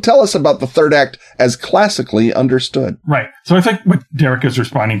 Robin, tell us about the third act as classically understood. Right. So I think what Derek is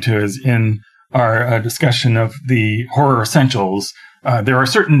responding to is in our discussion of the horror essentials, there are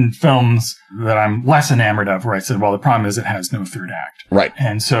certain films that I'm less enamored of where I said, well, the problem is it has no third act. Right.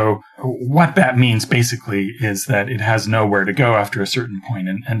 And so what that means basically is that it has nowhere to go after a certain point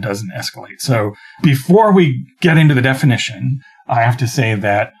and doesn't escalate. So before we get into the definition, I have to say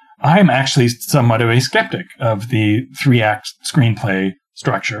that I'm actually somewhat of a skeptic of the 3-act screenplay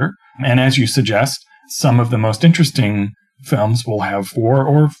structure. And as you suggest, some of the most interesting films will have 4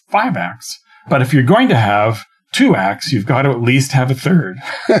 or 5 acts. But if you're going to have 2 acts, you've got to at least have a third.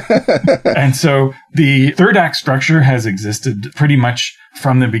 And so the third act structure has existed pretty much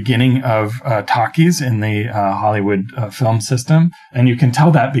from the beginning of talkies in the Hollywood film system. And you can tell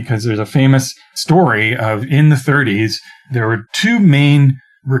that because there's a famous story of in the 30s, there were 2 main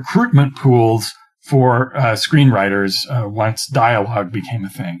recruitment pools for screenwriters once dialogue became a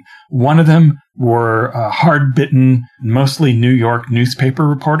thing. One of them were hard-bitten, mostly New York newspaper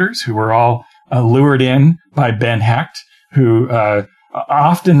reporters who were all lured in by Ben Hecht, who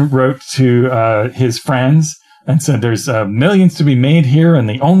often wrote to his friends and said, there's millions to be made here, and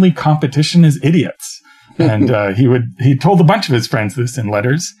the only competition is idiots. And he told a bunch of his friends this in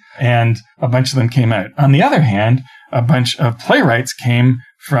letters, and a bunch of them came out. On the other hand, a bunch of playwrights came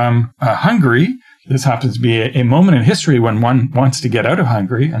from Hungary. This happens to be a moment in history when one wants to get out of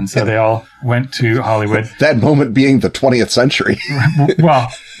Hungary, and so they all went to Hollywood. That moment being the 20th century. Well,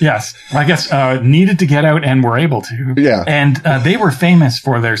 yes. I guess needed to get out and were able to. Yeah. And they were famous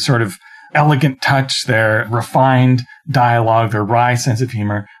for their sort of elegant touch, their refined dialogue, their wry sense of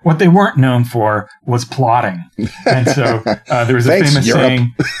humor. What they weren't known for was plotting. And so there was a famous Europe.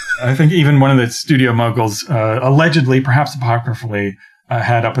 saying, I think even one of the studio moguls, allegedly, perhaps apocryphally,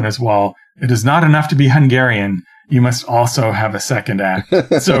 had up on his wall, it is not enough to be Hungarian. you must also have a second act.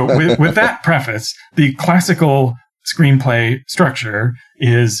 So with that preface, the classical screenplay structure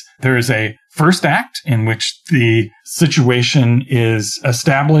is there is a first act in which the situation is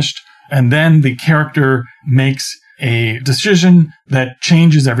established, and then the character makes a decision that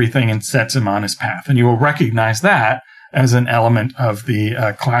changes everything and sets him on his path. And you will recognize that as an element of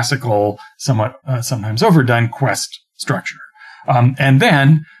the classical, somewhat sometimes overdone quest structure. And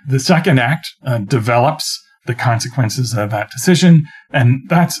then the second act develops the consequences of that decision. And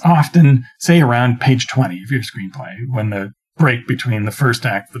that's often, say, around page 20 of your screenplay, when the break between the first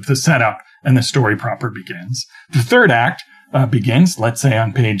act, the setup, and the story proper begins. The third act begins, let's say,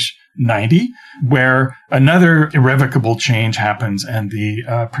 on page 90, where another irrevocable change happens and the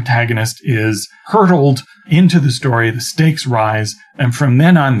protagonist is hurtled into the story, the stakes rise, and from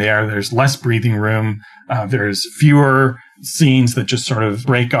then on there's less breathing room, there's fewer scenes that just sort of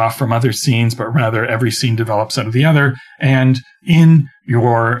break off from other scenes, but rather every scene develops out of the other. And in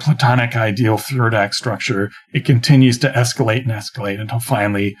your Platonic ideal third act structure, it continues to escalate and escalate until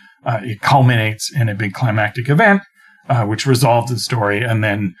finally it culminates in a big climactic event, which resolves the story and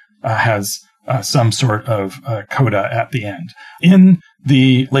then has some sort of coda at the end. In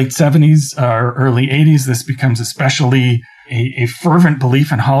the late 70s or early 80s, this becomes especially a fervent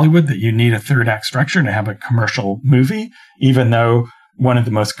belief in Hollywood that you need a third act structure to have a commercial movie, even though one of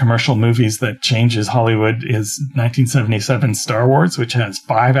the most commercial movies that changes Hollywood is 1977 Star Wars, which has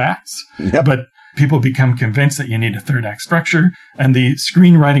 5 acts. Yep. But people become convinced that you need a third act structure. And the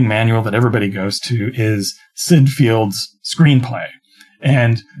screenwriting manual that everybody goes to is Sid Field's Screenplay.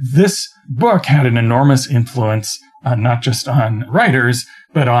 And this book had an enormous influence, not just on writers,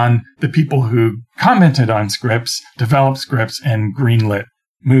 but on the people who commented on scripts, developed scripts, and greenlit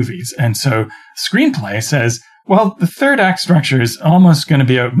movies. And so Screenplay says, well, the third act structure is almost going to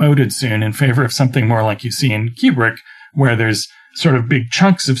be outmoded soon in favor of something more like you see in Kubrick, where there's sort of big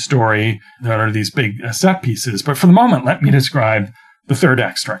chunks of story that are these big set pieces. But for the moment, let me describe the third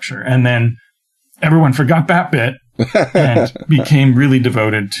act structure. And then everyone forgot that bit and became really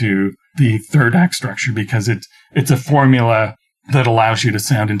devoted to the third act structure because it's a formula that allows you to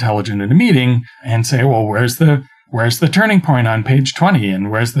sound intelligent in a meeting and say, well, where's the turning point on page 20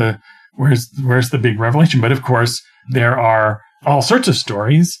 and where's the big revelation? But of course, there are all sorts of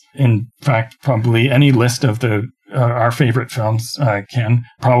stories. In fact, probably any list of our favorite films can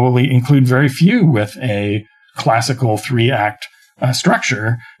probably include very few with a classical 3-act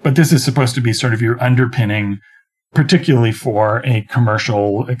structure. But this is supposed to be sort of your underpinning, particularly for a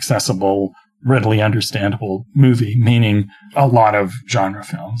commercial, accessible, readily understandable movie, meaning a lot of genre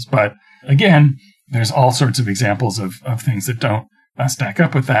films. But again, there's all sorts of examples of things that don't stack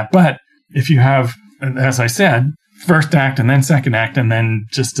up with that. But if you have, as I said, first act and then second act and then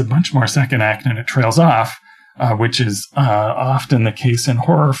just a bunch more second act and it trails off, which is often the case in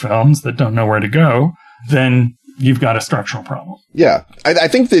horror films that don't know where to go, then you've got a structural problem. Yeah. I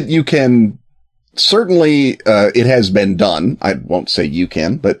think that you can certainly, it has been done. I won't say you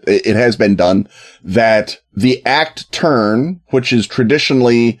can, but it has been done that the act turn, which is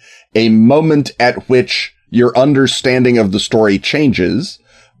traditionally a moment at which your understanding of the story changes,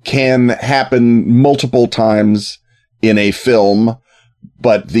 can happen multiple times in a film,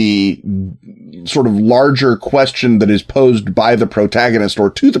 but the sort of larger question that is posed by the protagonist or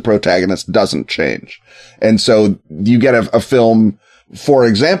to the protagonist doesn't change. And so you get a film, for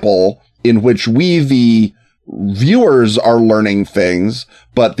example, in which we, the viewers, are learning things,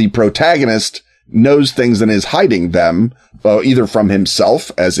 but the protagonist knows things and is hiding them, either from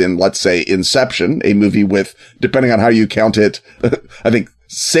himself, as in, let's say, Inception, a movie with, depending on how you count it, I think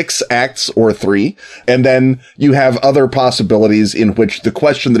 6 acts or 3. And then you have other possibilities in which the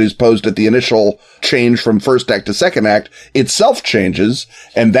question that is posed at the initial change from first act to second act itself changes,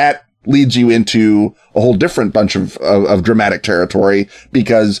 and that leads you into a whole different bunch of dramatic territory,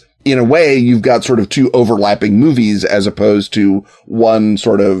 because in a way, you've got sort of 2 overlapping movies as opposed to one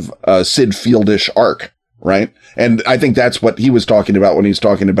sort of Sid Fieldish arc, right? And I think that's what he was talking about when he's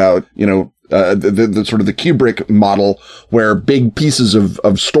talking about, the sort of the Kubrick model, where big pieces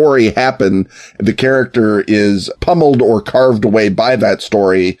of story happen. The character is pummeled or carved away by that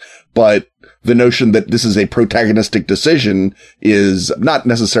story, but the notion that this is a protagonistic decision is not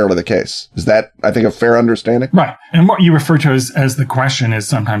necessarily the case. Is that, I think, a fair understanding? Right. And what you refer to as the question is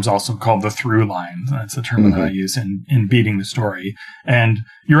sometimes also called the through line. That's the term that I use in beating the story. And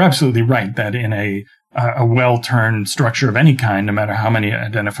you're absolutely right that in a well-turned structure of any kind, no matter how many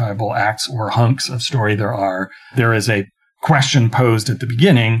identifiable acts or hunks of story there is a question posed at the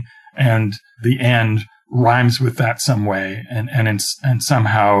beginning, and the end rhymes with that some way and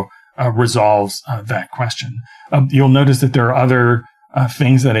somehow resolves that question. You'll notice that there are other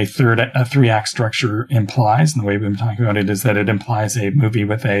things that a 3-act structure implies. And the way we've been talking about it is that it implies a movie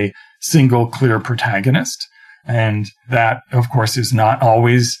with a single clear protagonist. And that, of course, is not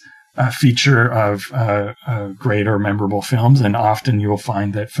always a feature of great or memorable films. And often you'll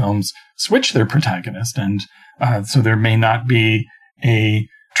find that films switch their protagonist. And so there may not be a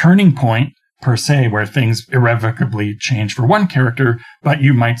turning point per se where things irrevocably change for one character, but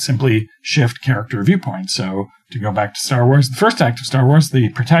you might simply shift character viewpoints. So to go back to Star Wars, the first act of Star Wars, the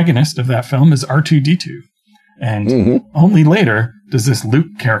protagonist of that film is R2-D2. And only later does this Luke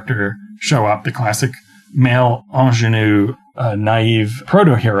character show up, the classic male ingenue, naive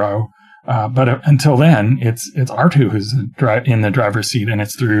proto-hero. But until then, it's R2 who's in the driver's seat, and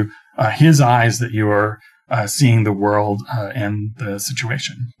it's through his eyes that you are seeing the world and the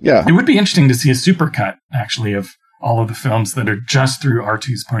situation. Yeah. It would be interesting to see a supercut, actually, of all of the films that are just through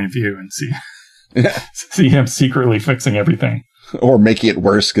R2's point of view and see him secretly fixing everything. Or making it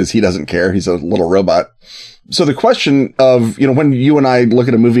worse because he doesn't care. He's a little robot. So the question of, when you and I look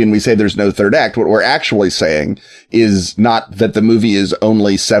at a movie and we say there's no third act, what we're actually saying is not that the movie is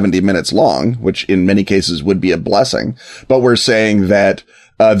only 70 minutes long, which in many cases would be a blessing, but we're saying that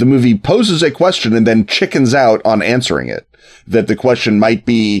the movie poses a question and then chickens out on answering it. That the question might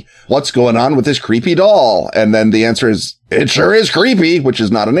be, what's going on with this creepy doll? And then the answer is, it sure is creepy, which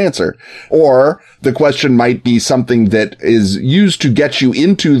is not an answer. Or the question might be something that is used to get you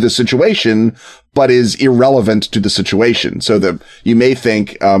into the situation, but is irrelevant to the situation. So that you may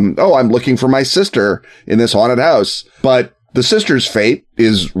think, I'm looking for my sister in this haunted house, but the sister's fate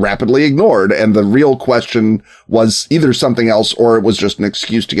is rapidly ignored, and the real question was either something else or it was just an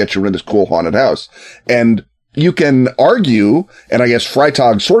excuse to get you into this cool haunted house. And you can argue, and I guess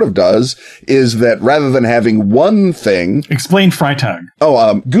Freytag sort of does, is that rather than having one thing... Explain Freytag.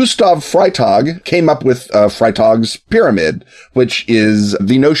 Gustav Freytag came up with Freytag's pyramid, which is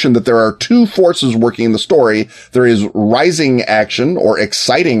the notion that there are two forces working in the story. There is rising action or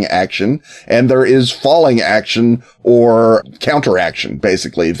exciting action, and there is falling action or counteraction,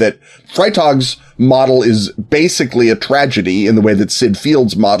 basically. That Freytag's model is basically a tragedy in the way that Sid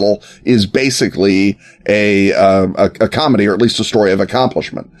Field's model is basically a comedy, or at least a story of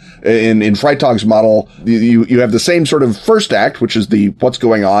accomplishment. In Freytag's model, you have the same sort of first act, which is the what's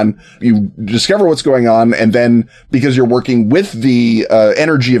going on. You discover what's going on, and then because you're working with the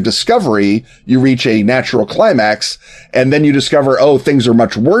energy of discovery, you reach a natural climax, and then you discover, things are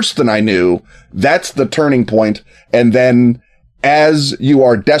much worse than I knew. That's the turning point. And then as you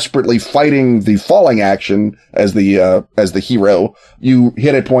are desperately fighting the falling action as the hero, you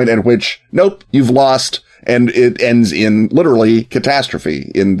hit a point at which, nope, you've lost, and it ends in literally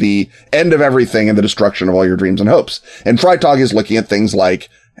catastrophe, in the end of everything and the destruction of all your dreams and hopes. And Freytag is looking at things like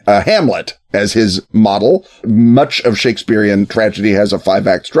Hamlet as his model. Much of Shakespearean tragedy has a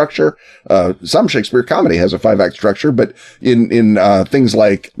 5-act structure. Some Shakespeare comedy has a 5-act structure, but in things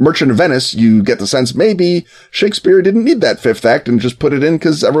like Merchant of Venice, you get the sense maybe Shakespeare didn't need that 5th act and just put it in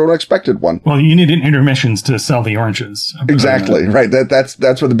because everyone expected one. Well, you needed intermissions to sell the oranges. Exactly, right. That's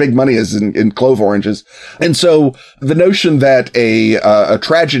where the big money is, in clove oranges. And so the notion that a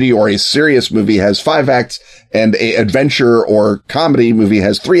tragedy or a serious movie has 5 acts and a adventure or comedy movie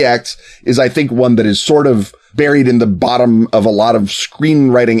has 3 acts is, I think, one that is sort of buried in the bottom of a lot of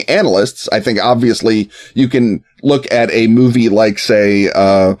screenwriting analysts. I think obviously you can look at a movie like, say,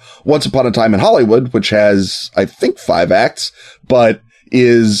 Once Upon a Time in Hollywood, which has, I think, 5 acts, but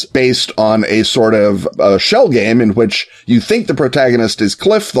is based on a sort of shell game in which you think the protagonist is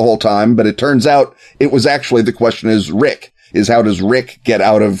Cliff the whole time, but it turns out it was actually, the question is Rick. Is how does Rick get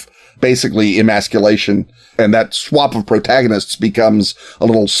out of basically emasculation? And that swap of protagonists becomes a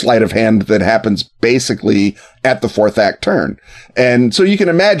little sleight of hand that happens basically at the 4th act turn. And so you can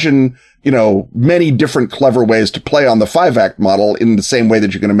imagine, many different clever ways to play on the 5-act model, in the same way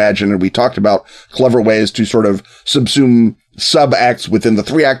that you can imagine, and we talked about clever ways to sort of subsume sub-acts within the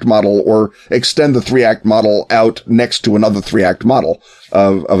 3-act model, or extend the 3-act model out next to another 3-act model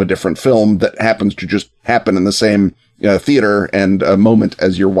of a different film that happens to just happen in the same theater and a moment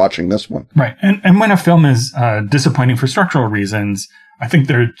as you're watching this one. Right. And when a film is disappointing for structural reasons, I think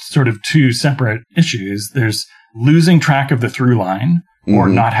there are sort of two separate issues. There's losing track of the through line, or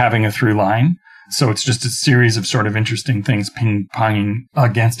not having a through line. So it's just a series of sort of interesting things ping-ponging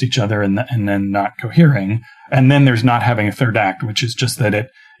against each other and then not cohering. And then there's not having a third act, which is just that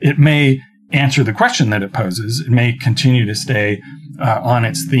it may answer the question that it poses. It may continue to stay on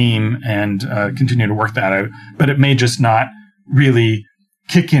its theme and continue to work that out, but it may just not really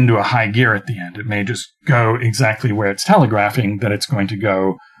kick into a high gear at the end. It may just go exactly where it's telegraphing that it's going to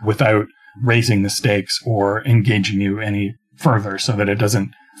go without raising the stakes or engaging you any further, so that it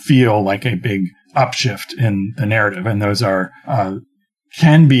doesn't feel like a big upshift in the narrative. And those are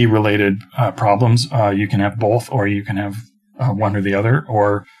can be related problems. You can have both, or you can have one or the other.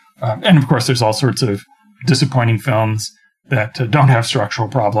 Or and of course, there's all sorts of disappointing films that don't have structural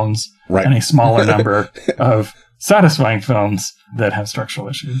problems, right, and a smaller number of satisfying films that have structural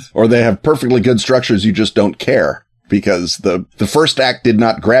issues. Or they have perfectly good structures, you just don't care, because the first act did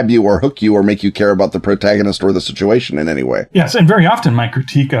not grab you or hook you or make you care about the protagonist or the situation in any way. Yes, and very often my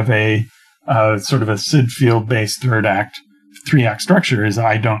critique of a sort of a Sid Field-based three-act structure is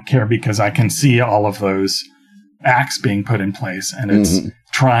I don't care because I can see all of those acts being put in place, and it's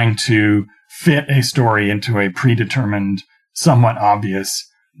trying to fit a story into a predetermined, somewhat obvious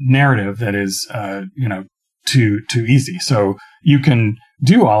narrative that is, too easy. So you can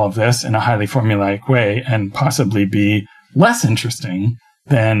do all of this in a highly formulaic way and possibly be less interesting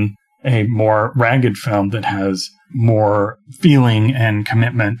than a more ragged film that has more feeling and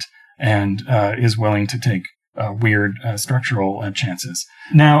commitment and is willing to take weird structural chances.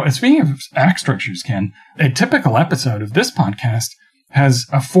 Now, speaking of act structures, Ken, a typical episode of this podcast has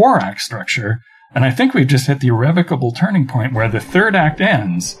a 4-act structure, and I think we've just hit the irrevocable turning point where the third act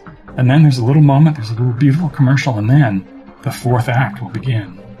ends, and then there's a little moment, there's a little beautiful commercial, and then the fourth act will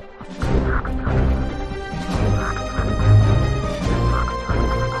begin.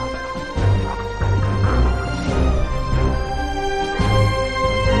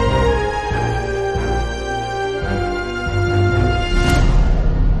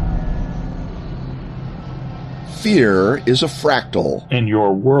 Fear is a fractal. And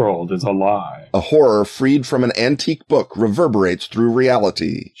your world is a lie. A horror freed from an antique book reverberates through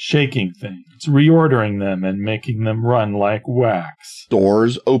reality. Shaking things, reordering them, and making them run like wax.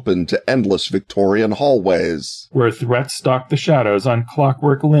 Doors open to endless Victorian hallways. Where threats stalk the shadows on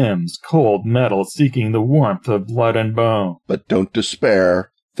clockwork limbs, cold metal seeking the warmth of blood and bone. But don't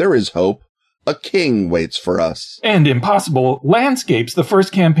despair. There is hope. A king waits for us. And Impossible Landscapes, the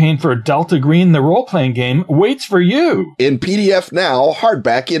first campaign for Delta Green, the role-playing game, waits for you. In PDF now,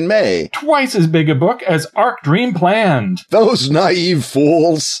 hardback in May. Twice as big a book as Arc Dream planned. Those naive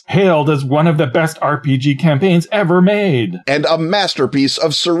fools. Hailed as one of the best RPG campaigns ever made. And a masterpiece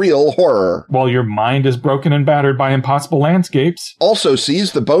of surreal horror. While your mind is broken and battered by Impossible Landscapes. Also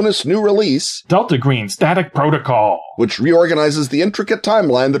sees the bonus new release, Delta Green Static Protocol, which reorganizes the intricate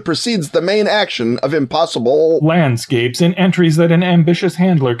timeline that precedes the main action of Impossible Landscapes in entries that an ambitious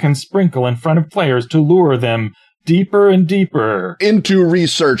handler can sprinkle in front of players to lure them deeper and deeper into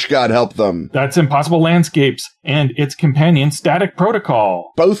research, God help them. That's Impossible Landscapes and its companion Static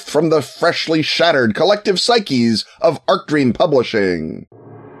Protocol. Both from the freshly shattered collective psyches of Arc Dream Publishing.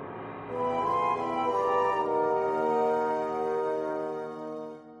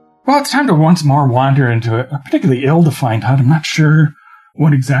 Well, it's time to once more wander into a particularly ill-defined hut. I'm not sure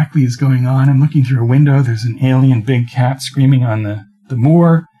what exactly is going on. I'm looking through a window. There's an alien big cat screaming on the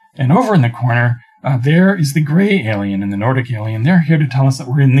moor. And over in the corner, there is the gray alien and the Nordic alien. They're here to tell us that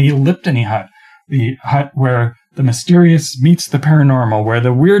we're in the Elliptony hut, the hut where the mysterious meets the paranormal, where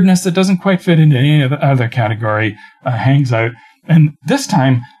the weirdness that doesn't quite fit into any other category hangs out. And this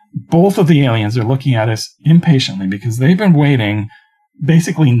time, both of the aliens are looking at us impatiently because they've been waiting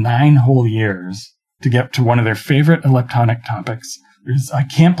basically 9 whole years to get to one of their favorite elliptonic topics. I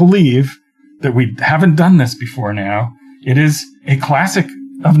can't believe that we haven't done this before now. It is a classic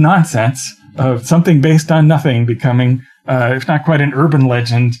of nonsense, of something based on nothing becoming, if not quite an urban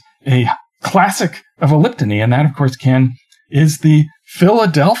legend, a classic of Elliptony. And that, of course, Ken, is the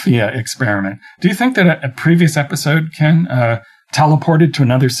Philadelphia experiment. Do you think that a previous episode, Ken, teleported to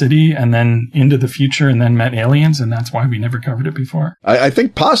another city and then into the future and then met aliens, and that's why we never covered it before? I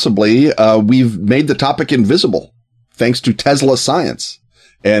think possibly we've made the topic invisible, thanks to Tesla science.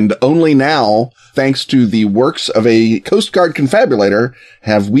 And only now, thanks to the works of a Coast Guard confabulator,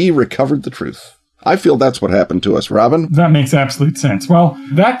 have we recovered the truth. I feel that's what happened to us, Robin. That makes absolute sense. Well,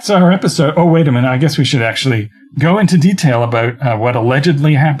 that's our episode. Oh, wait a minute. I guess we should actually go into detail about what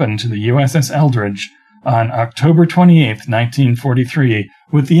allegedly happened to the USS Eldridge on October 28th, 1943,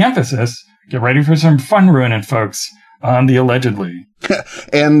 with the emphasis, get ready for some fun ruining, folks, on the allegedly.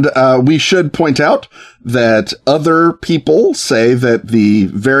 And we should point out that other people say that the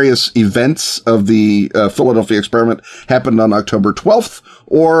various events of the Philadelphia experiment happened on October 12th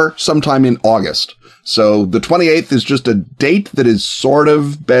or sometime in August. So the 28th is just a date that has sort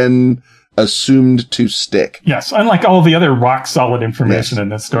of been assumed to stick. Yes, unlike all the other rock-solid information in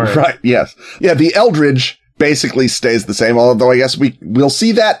this story. Right, yes. Yeah, the Eldridge basically stays the same, although I guess we'll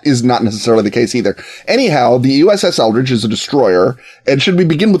see that is not necessarily the case either. Anyhow, the USS Eldridge is a destroyer. And should we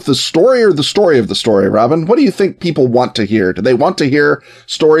begin with the story or the story of the story, Robin? What do you think people want to hear? Do they want to hear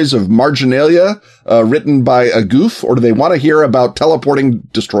stories of marginalia written by a goof, or do they want to hear about teleporting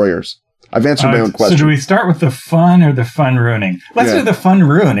destroyers? I've answered my own question. So do we start with the fun or the fun ruining? Let's do the fun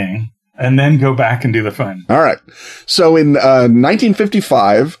ruining and then go back and do the fun. All right. So in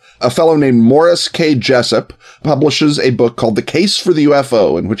 1955, a fellow named Morris K. Jessup publishes a book called The Case for the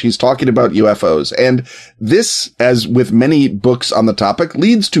UFO, in which he's talking about UFOs. And this, as with many books on the topic,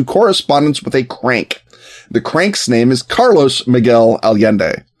 leads to correspondence with a crank. The crank's name is Carlos Miguel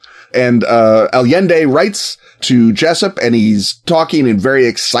Allende. And Allende writes to Jessup, and he's talking in very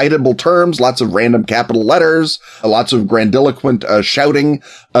excitable terms, lots of random capital letters, lots of grandiloquent shouting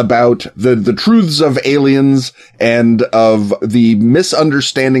about the truths of aliens and of the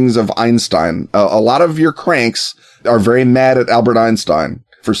misunderstandings of Einstein. A lot of your cranks are very mad at Albert Einstein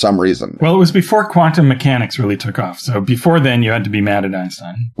for some reason. Well, it was before quantum mechanics really took off. So before then, you had to be mad at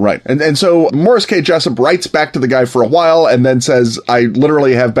Einstein. Right. And so Morris K. Jessup writes back to the guy for a while and then says, I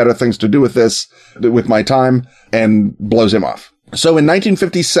literally have better things to do with this, with my time, and blows him off. So in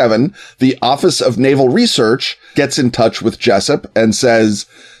 1957, the Office of Naval Research gets in touch with Jessup and says,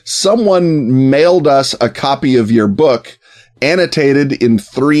 someone mailed us a copy of your book annotated in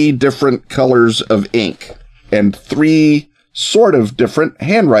 3 different colors of ink and 3 sort of different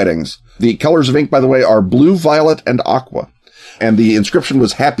handwritings. The colors of ink, by the way, are blue, violet, and aqua. And the inscription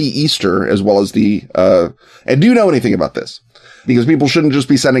was Happy Easter, as well as and do you know anything about this? Because people shouldn't just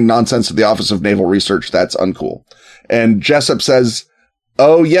be sending nonsense to the Office of Naval Research. That's uncool. And Jessup says,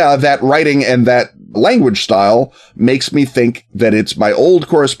 oh yeah, that writing and that language style makes me think that it's my old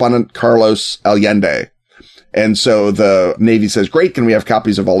correspondent, Carlos Allende. And so the Navy says, great, can we have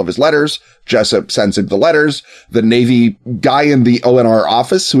copies of all of his letters? Jessup sends him the letters. The Navy guy in the ONR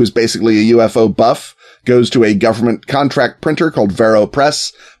office, who is basically a UFO buff, goes to a government contract printer called Vero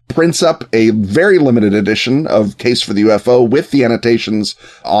Press, prints up a very limited edition of Case for the UFO with the annotations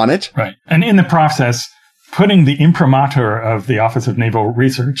on it. Right. And in the process, putting the imprimatur of the Office of Naval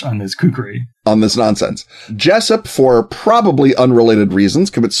Research on this kookery. On this nonsense. Jessup, for probably unrelated reasons,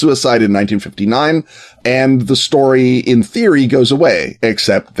 commits suicide in 1959, and the story, in theory, goes away,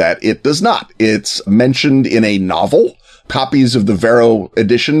 except that it does not. It's mentioned in a novel. Copies of the Vero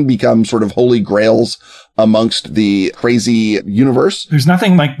edition become sort of holy grails amongst the crazy universe. There's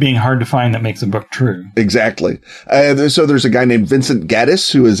nothing like being hard to find that makes a book true. Exactly. So there's a guy named Vincent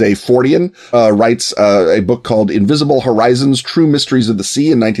Gaddis, who is a Fortean, writes a book called Invisible Horizons, True Mysteries of the Sea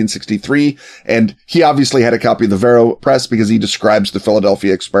in 1963. And he obviously had a copy of the Vero Press because he describes the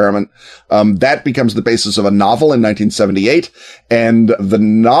Philadelphia experiment. That becomes the basis of a novel in 1978. And the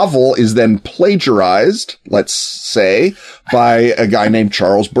novel is then plagiarized, let's say, by a guy named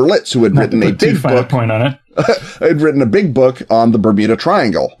Charles Berlitz, who had written a big book. Point on it. Had written a big book on the Bermuda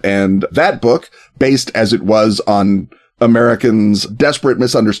Triangle. And that book, based as it was on Americans' desperate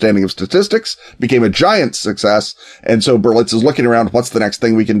misunderstanding of statistics, became a giant success. And so Berlitz is looking around, what's the next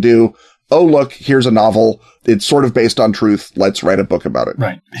thing we can do? Oh, look, here's a novel. It's sort of based on truth. Let's write a book about it.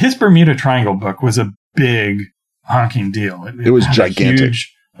 Right. His Bermuda Triangle book was a big honking deal. It was had gigantic. A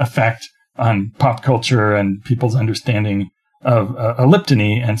huge effect on pop culture and people's understanding of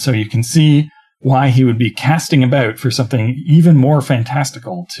elliptony. And so you can see why he would be casting about for something even more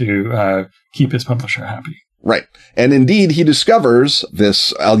fantastical to keep his publisher happy. Right. And indeed, he discovers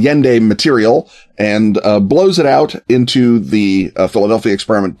this Allende material and blows it out into the Philadelphia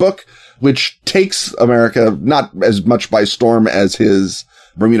Experiment book, which takes America not as much by storm as his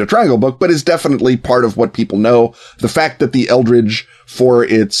Bermuda Triangle book, but is definitely part of what people know. The fact that the Eldridge, for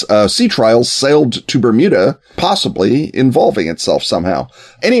its sea trials, sailed to Bermuda, possibly involving itself somehow.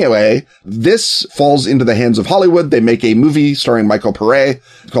 Anyway, this falls into the hands of Hollywood. They make a movie starring Michael Pare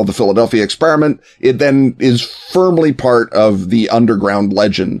called The Philadelphia Experiment. It then is firmly part of the underground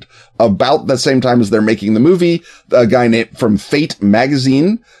legend. About the same time as they're making the movie, a guy named from Fate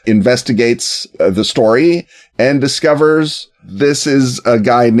magazine investigates the story and discovers this is a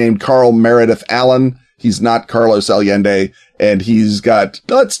guy named Carl Meredith Allen. He's not Carlos Allende, and he's got,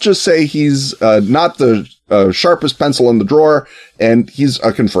 let's just say he's not the sharpest pencil in the drawer, and he's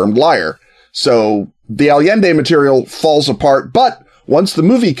a confirmed liar. So the Allende material falls apart, but once the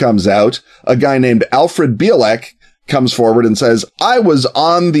movie comes out, a guy named Alfred Bielek comes forward and says, I was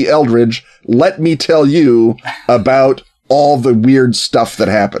on the Eldridge. Let me tell you about all the weird stuff that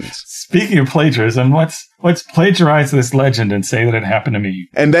happens. Speaking of plagiarism, what's let's plagiarize this legend and say that it happened to me.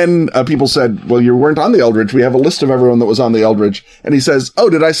 And then people said, well, you weren't on the Eldridge. We have a list of everyone that was on the Eldridge. And he says, oh,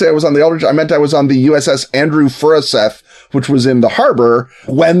 did I say I was on the Eldridge? I meant I was on the USS Andrew Furaseth, which was in the harbor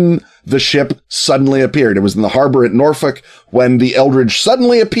when the ship suddenly appeared. It was in the harbor at Norfolk when the Eldridge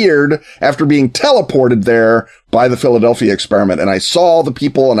suddenly appeared after being teleported there by the Philadelphia experiment. And I saw the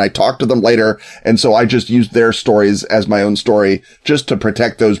people and I talked to them later. And so I just used their stories as my own story just to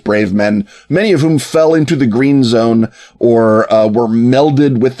protect those brave men, many of whom fell into the green zone or were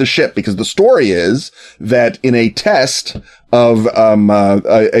melded with the ship, because the story is that in a test of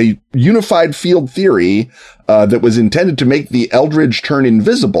a unified field theory that was intended to make the Eldridge turn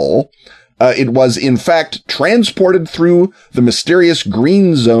invisible, it was in fact transported through the mysterious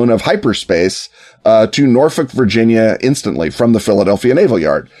green zone of hyperspace to Norfolk, Virginia instantly from the Philadelphia Naval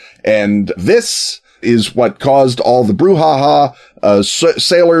Yard. And this is what caused all the brouhaha.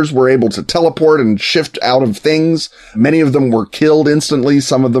 Sailors were able to teleport and shift out of things. Many of them were killed instantly.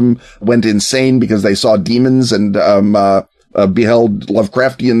 Some of them went insane because they saw demons and beheld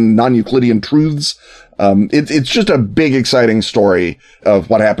Lovecraftian non-Euclidean truths. It's just a big, exciting story of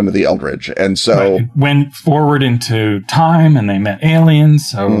what happened to the Eldridge. And so it went forward into time and they met aliens.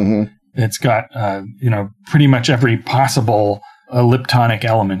 So it's got, pretty much every possible elliptonic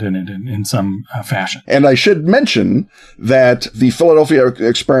element in it in some fashion. And I should mention that the Philadelphia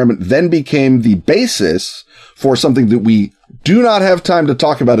experiment then became the basis for something that we do not have time to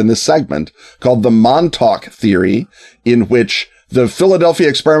talk about in this segment called the Montauk theory, in which the Philadelphia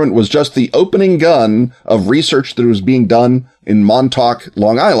experiment was just the opening gun of research that was being done in Montauk,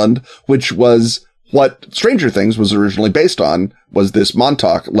 Long Island, which was what Stranger Things was originally based on, was this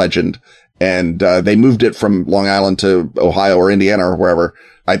Montauk legend. And they moved it from Long Island to Ohio or Indiana or wherever,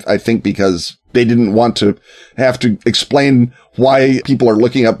 I think because they didn't want to have to explain why people are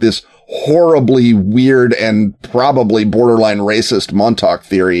looking up this horribly weird and probably borderline racist Montauk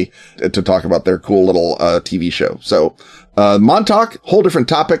theory to talk about their cool little TV show. So Montauk, whole different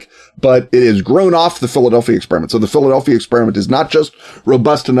topic, but it has grown off the Philadelphia experiment. So the Philadelphia experiment is not just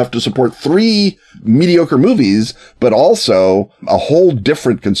robust enough to support 3 mediocre movies, but also a whole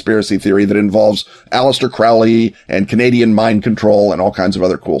different conspiracy theory that involves Aleister Crowley and Canadian mind control and all kinds of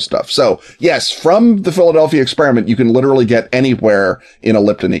other cool stuff. So yes, from the Philadelphia experiment, you can literally get anywhere in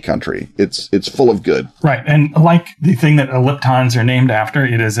Elliptony country. It's full of good. Right. And like the thing that elliptons are named after,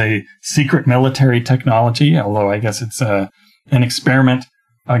 it is a secret military technology, although I guess it's an experiment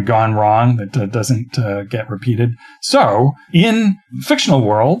gone wrong that doesn't get repeated. So in fictional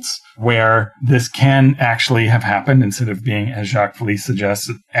worlds where this can actually have happened, instead of being, as Jacques Felice suggests,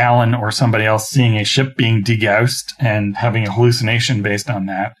 Alan or somebody else seeing a ship being degaussed and having a hallucination based on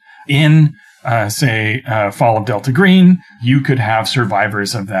that, in Fall of Delta Green, you could have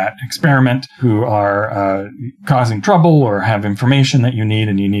survivors of that experiment who are causing trouble or have information that you need,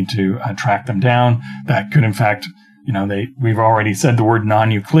 and you need to track them down. That could, in fact, we've already said the word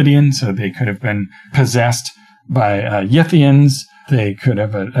non-Euclidean, so they could have been possessed by Yithians. They could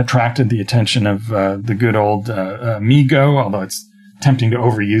have attracted the attention of the good old Mi-Go, although it's tempting to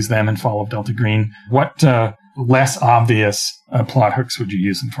overuse them in Fall of Delta Green. What less obvious plot hooks would you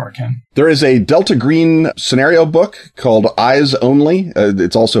use them for, Ken? There is a Delta Green scenario book called Eyes Only.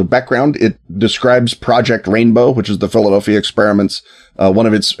 It's also background. It describes Project Rainbow, which is the Philadelphia experiment's one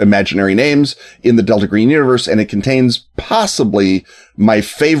of its imaginary names in the Delta Green universe, and it contains possibly my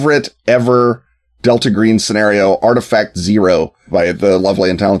favorite ever Delta Green scenario, Artifact Zero, by the lovely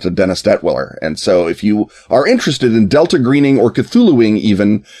and talented Dennis Detwiller. And so if you are interested in Delta Greening or Cthulhuing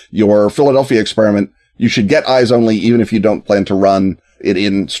even your Philadelphia experiment, you should get Eyes Only, even if you don't plan to run it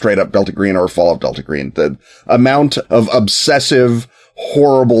in straight up Delta Green or Fall of Delta Green. The amount of obsessive,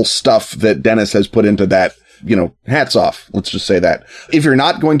 horrible stuff that Dennis has put into that, hats off. Let's just say that. If you're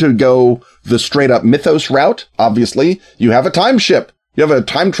not going to go the straight up mythos route, obviously, you have a time ship. You have a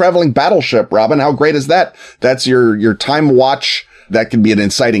time traveling battleship, Robin. How great is that? That's your time watch. That can be an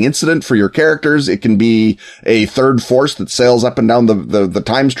inciting incident for your characters. It can be a third force that sails up and down the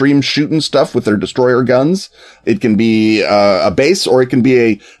time stream shooting stuff with their destroyer guns. It can be a base, or it can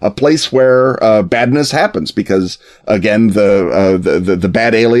be a place where badness happens because, again, the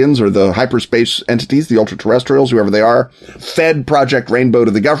bad aliens or the hyperspace entities, the ultra-terrestrials, whoever they are, fed Project Rainbow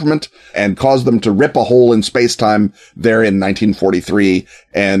to the government and caused them to rip a hole in space-time there in 1943.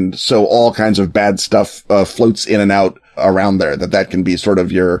 And so all kinds of bad stuff floats in and out around there, that can be sort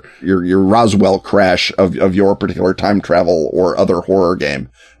of your Roswell crash of your particular time travel or other horror game,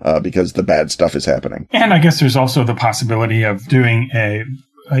 because the bad stuff is happening. And I guess there's also the possibility of doing a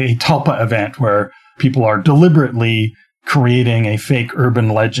Tulpa event where people are deliberately creating a fake urban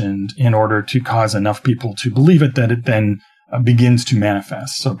legend in order to cause enough people to believe it that it then begins to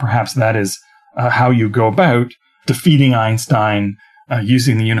manifest. So perhaps that is how you go about defeating Einstein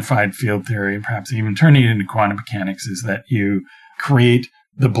using the unified field theory, and perhaps even turning it into quantum mechanics, is that you create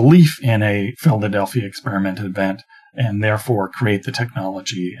the belief in a Philadelphia experiment event and therefore create the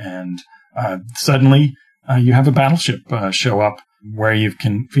technology. And suddenly you have a battleship show up where you've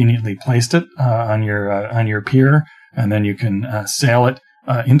conveniently placed it on your pier, and then you can sail it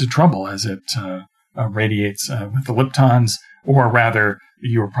into trouble as it radiates with the leptons, or rather,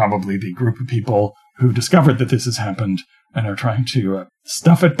 you're probably the group of people who discovered that this has happened and are trying to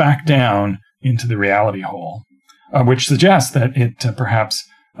stuff it back down into the reality hole, which suggests that it perhaps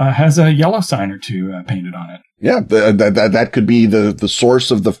has a yellow sign or two painted on it. Yeah, that could be the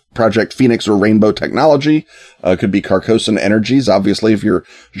source of the Project Phoenix or Rainbow technology. Could be Carcosan Energies. Obviously, if you're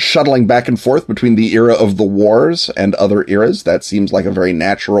shuttling back and forth between the era of the wars and other eras, that seems like a very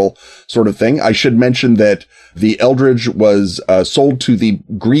natural sort of thing. I should mention that the Eldridge was sold to the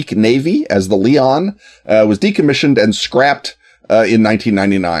Greek Navy as the Leon, was decommissioned and scrapped in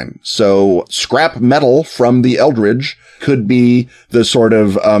 1999. So scrap metal from the Eldridge could be the sort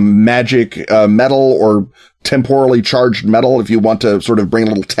of magic metal or temporally charged metal if you want to sort of bring a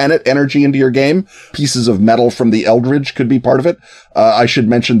little Tenet energy into your game. Pieces of metal from the Eldridge could be part of it. I should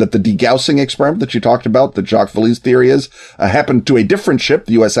mention that the degaussing experiment that you talked about, that Jacques Vallée's theory is, happened to a different ship,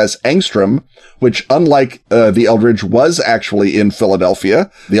 the USS Angstrom, which, unlike the Eldridge, was actually in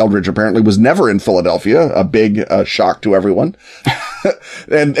Philadelphia. The Eldridge apparently was never in Philadelphia, a big shock to everyone.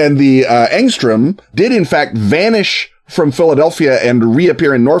 and the Angstrom did, in fact, vanish from Philadelphia and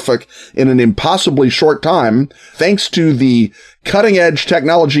reappear in Norfolk in an impossibly short time, thanks to the cutting-edge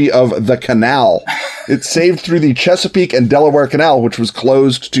technology of the canal. It saved through the Chesapeake and Delaware Canal, which was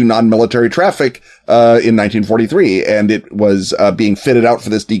closed to non-military traffic in 1943, and it was being fitted out for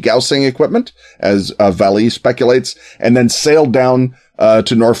this degaussing equipment, as Vallée speculates, and then sailed down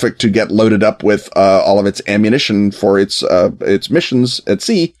to Norfolk to get loaded up with all of its ammunition for its missions at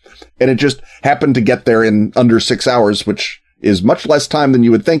sea. And it just happened to get there in under 6 hours, which is much less time than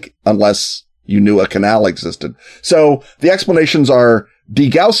you would think unless you knew a canal existed. So the explanations are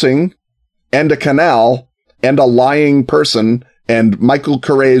degaussing and a canal and a lying person and Michael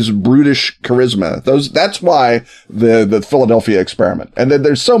Curré's brutish charisma. That's why the Philadelphia experiment. And then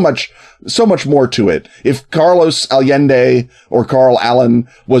there's so much more to it. If Carlos Allende or Carl Allen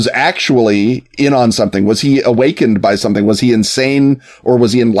was actually in on something, was he awakened by something? Was he insane or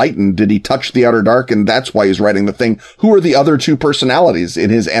was he enlightened? Did he touch the outer dark? And that's why he's writing the thing. Who are the other two personalities in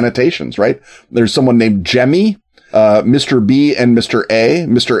his annotations, right? There's someone named Jemmy, Mr. B and Mr. A.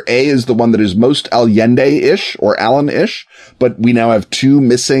 Mr. A is the one that is most Allende-ish or Allen-ish, but we now have two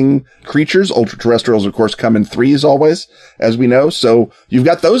missing creatures. Ultra-terrestrials, of course, come in threes always, as we know. So you've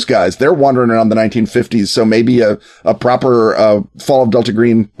got those guys. They're wandering around the 1950s. So maybe a proper Fall of Delta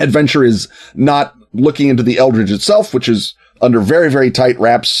Green adventure is not looking into the Eldridge itself, which is under very, very tight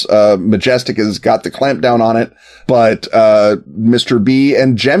wraps. Majestic has got the clamp down on it, but Mr. B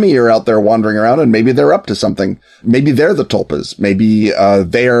and Jemmy are out there wandering around, and maybe they're up to something. Maybe they're the Tulpas. Maybe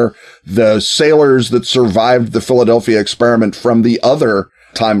they're the sailors that survived the Philadelphia experiment from the other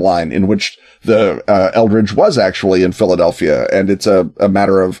timeline in which the Eldridge was actually in Philadelphia, and it's a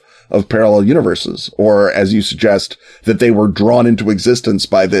matter of parallel universes. Or, as you suggest, that they were drawn into existence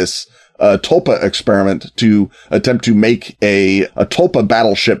by this Tulpa experiment to attempt to make a Tulpa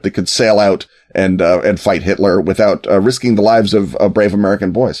battleship that could sail out and fight Hitler without risking the lives of brave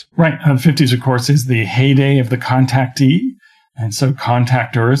American boys. Right. The 50s, of course, is the heyday of the contactee. And so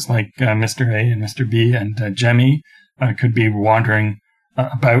contactors like Mr. A and Mr. B and Jemmy could be wandering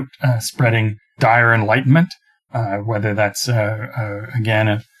about spreading dire enlightenment, whether that's, again,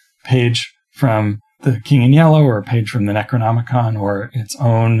 a page from the King in Yellow or a page from the Necronomicon or its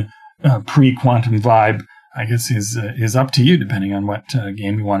own pre-quantum vibe, I guess, is up to you, depending on what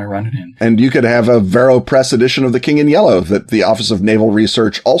game you want to run it in. And you could have a Vero Press edition of The King in Yellow that the Office of Naval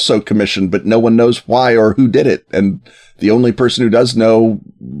Research also commissioned, but no one knows why or who did it. And the only person who does know,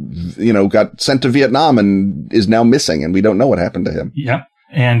 got sent to Vietnam and is now missing, and we don't know what happened to him. Yep.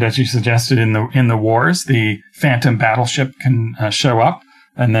 And as you suggested in the wars, the Phantom battleship can show up,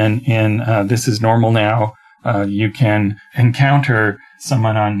 and then in This Is Normal Now, you can encounter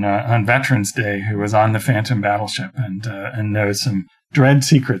someone on Veterans Day who was on the Phantom battleship and knows some dread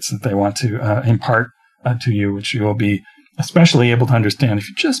secrets that they want to impart to you, which you will be especially able to understand if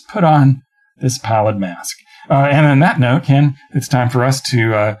you just put on this pallid mask. And on that note, Ken, it's time for us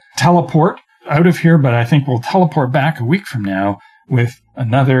to teleport out of here, but I think we'll teleport back a week from now with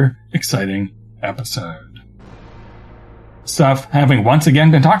another exciting episode. Stuff having once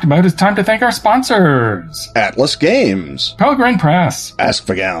again been talked about, it's time to thank our sponsors. Atlas Games, Pelgrane Press, Ask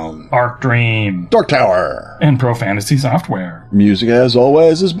the Gown, Arc Dream, Dork Tower, and Pro Fantasy Software. Music, as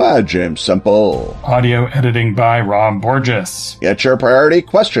always, is by James Semple. Audio editing by Rob Borges. Get your priority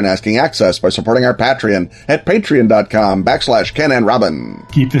question asking access by supporting our Patreon at patreon.com/Ken and Robin.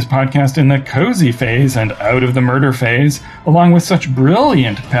 Keep this podcast in the cozy phase and out of the murder phase, along with such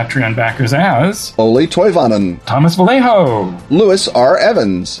brilliant Patreon backers as Oli Toivonen, Thomas Vallejo, Lewis R.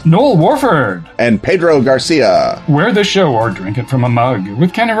 Evans, Noel Warford, and Pedro Garcia. Wear the show or drink it from a mug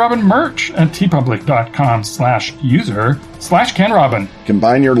with Ken and Robin merch at tpublic.com/user/Ken Robin.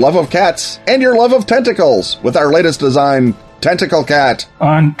 Combine your love of cats and your love of tentacles with our latest design, Tentacle Cat.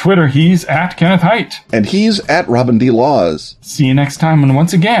 On Twitter, he's at Kenneth Height. And he's at Robin D. Laws. See you next time, and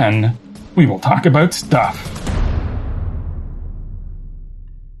once again, we will talk about stuff.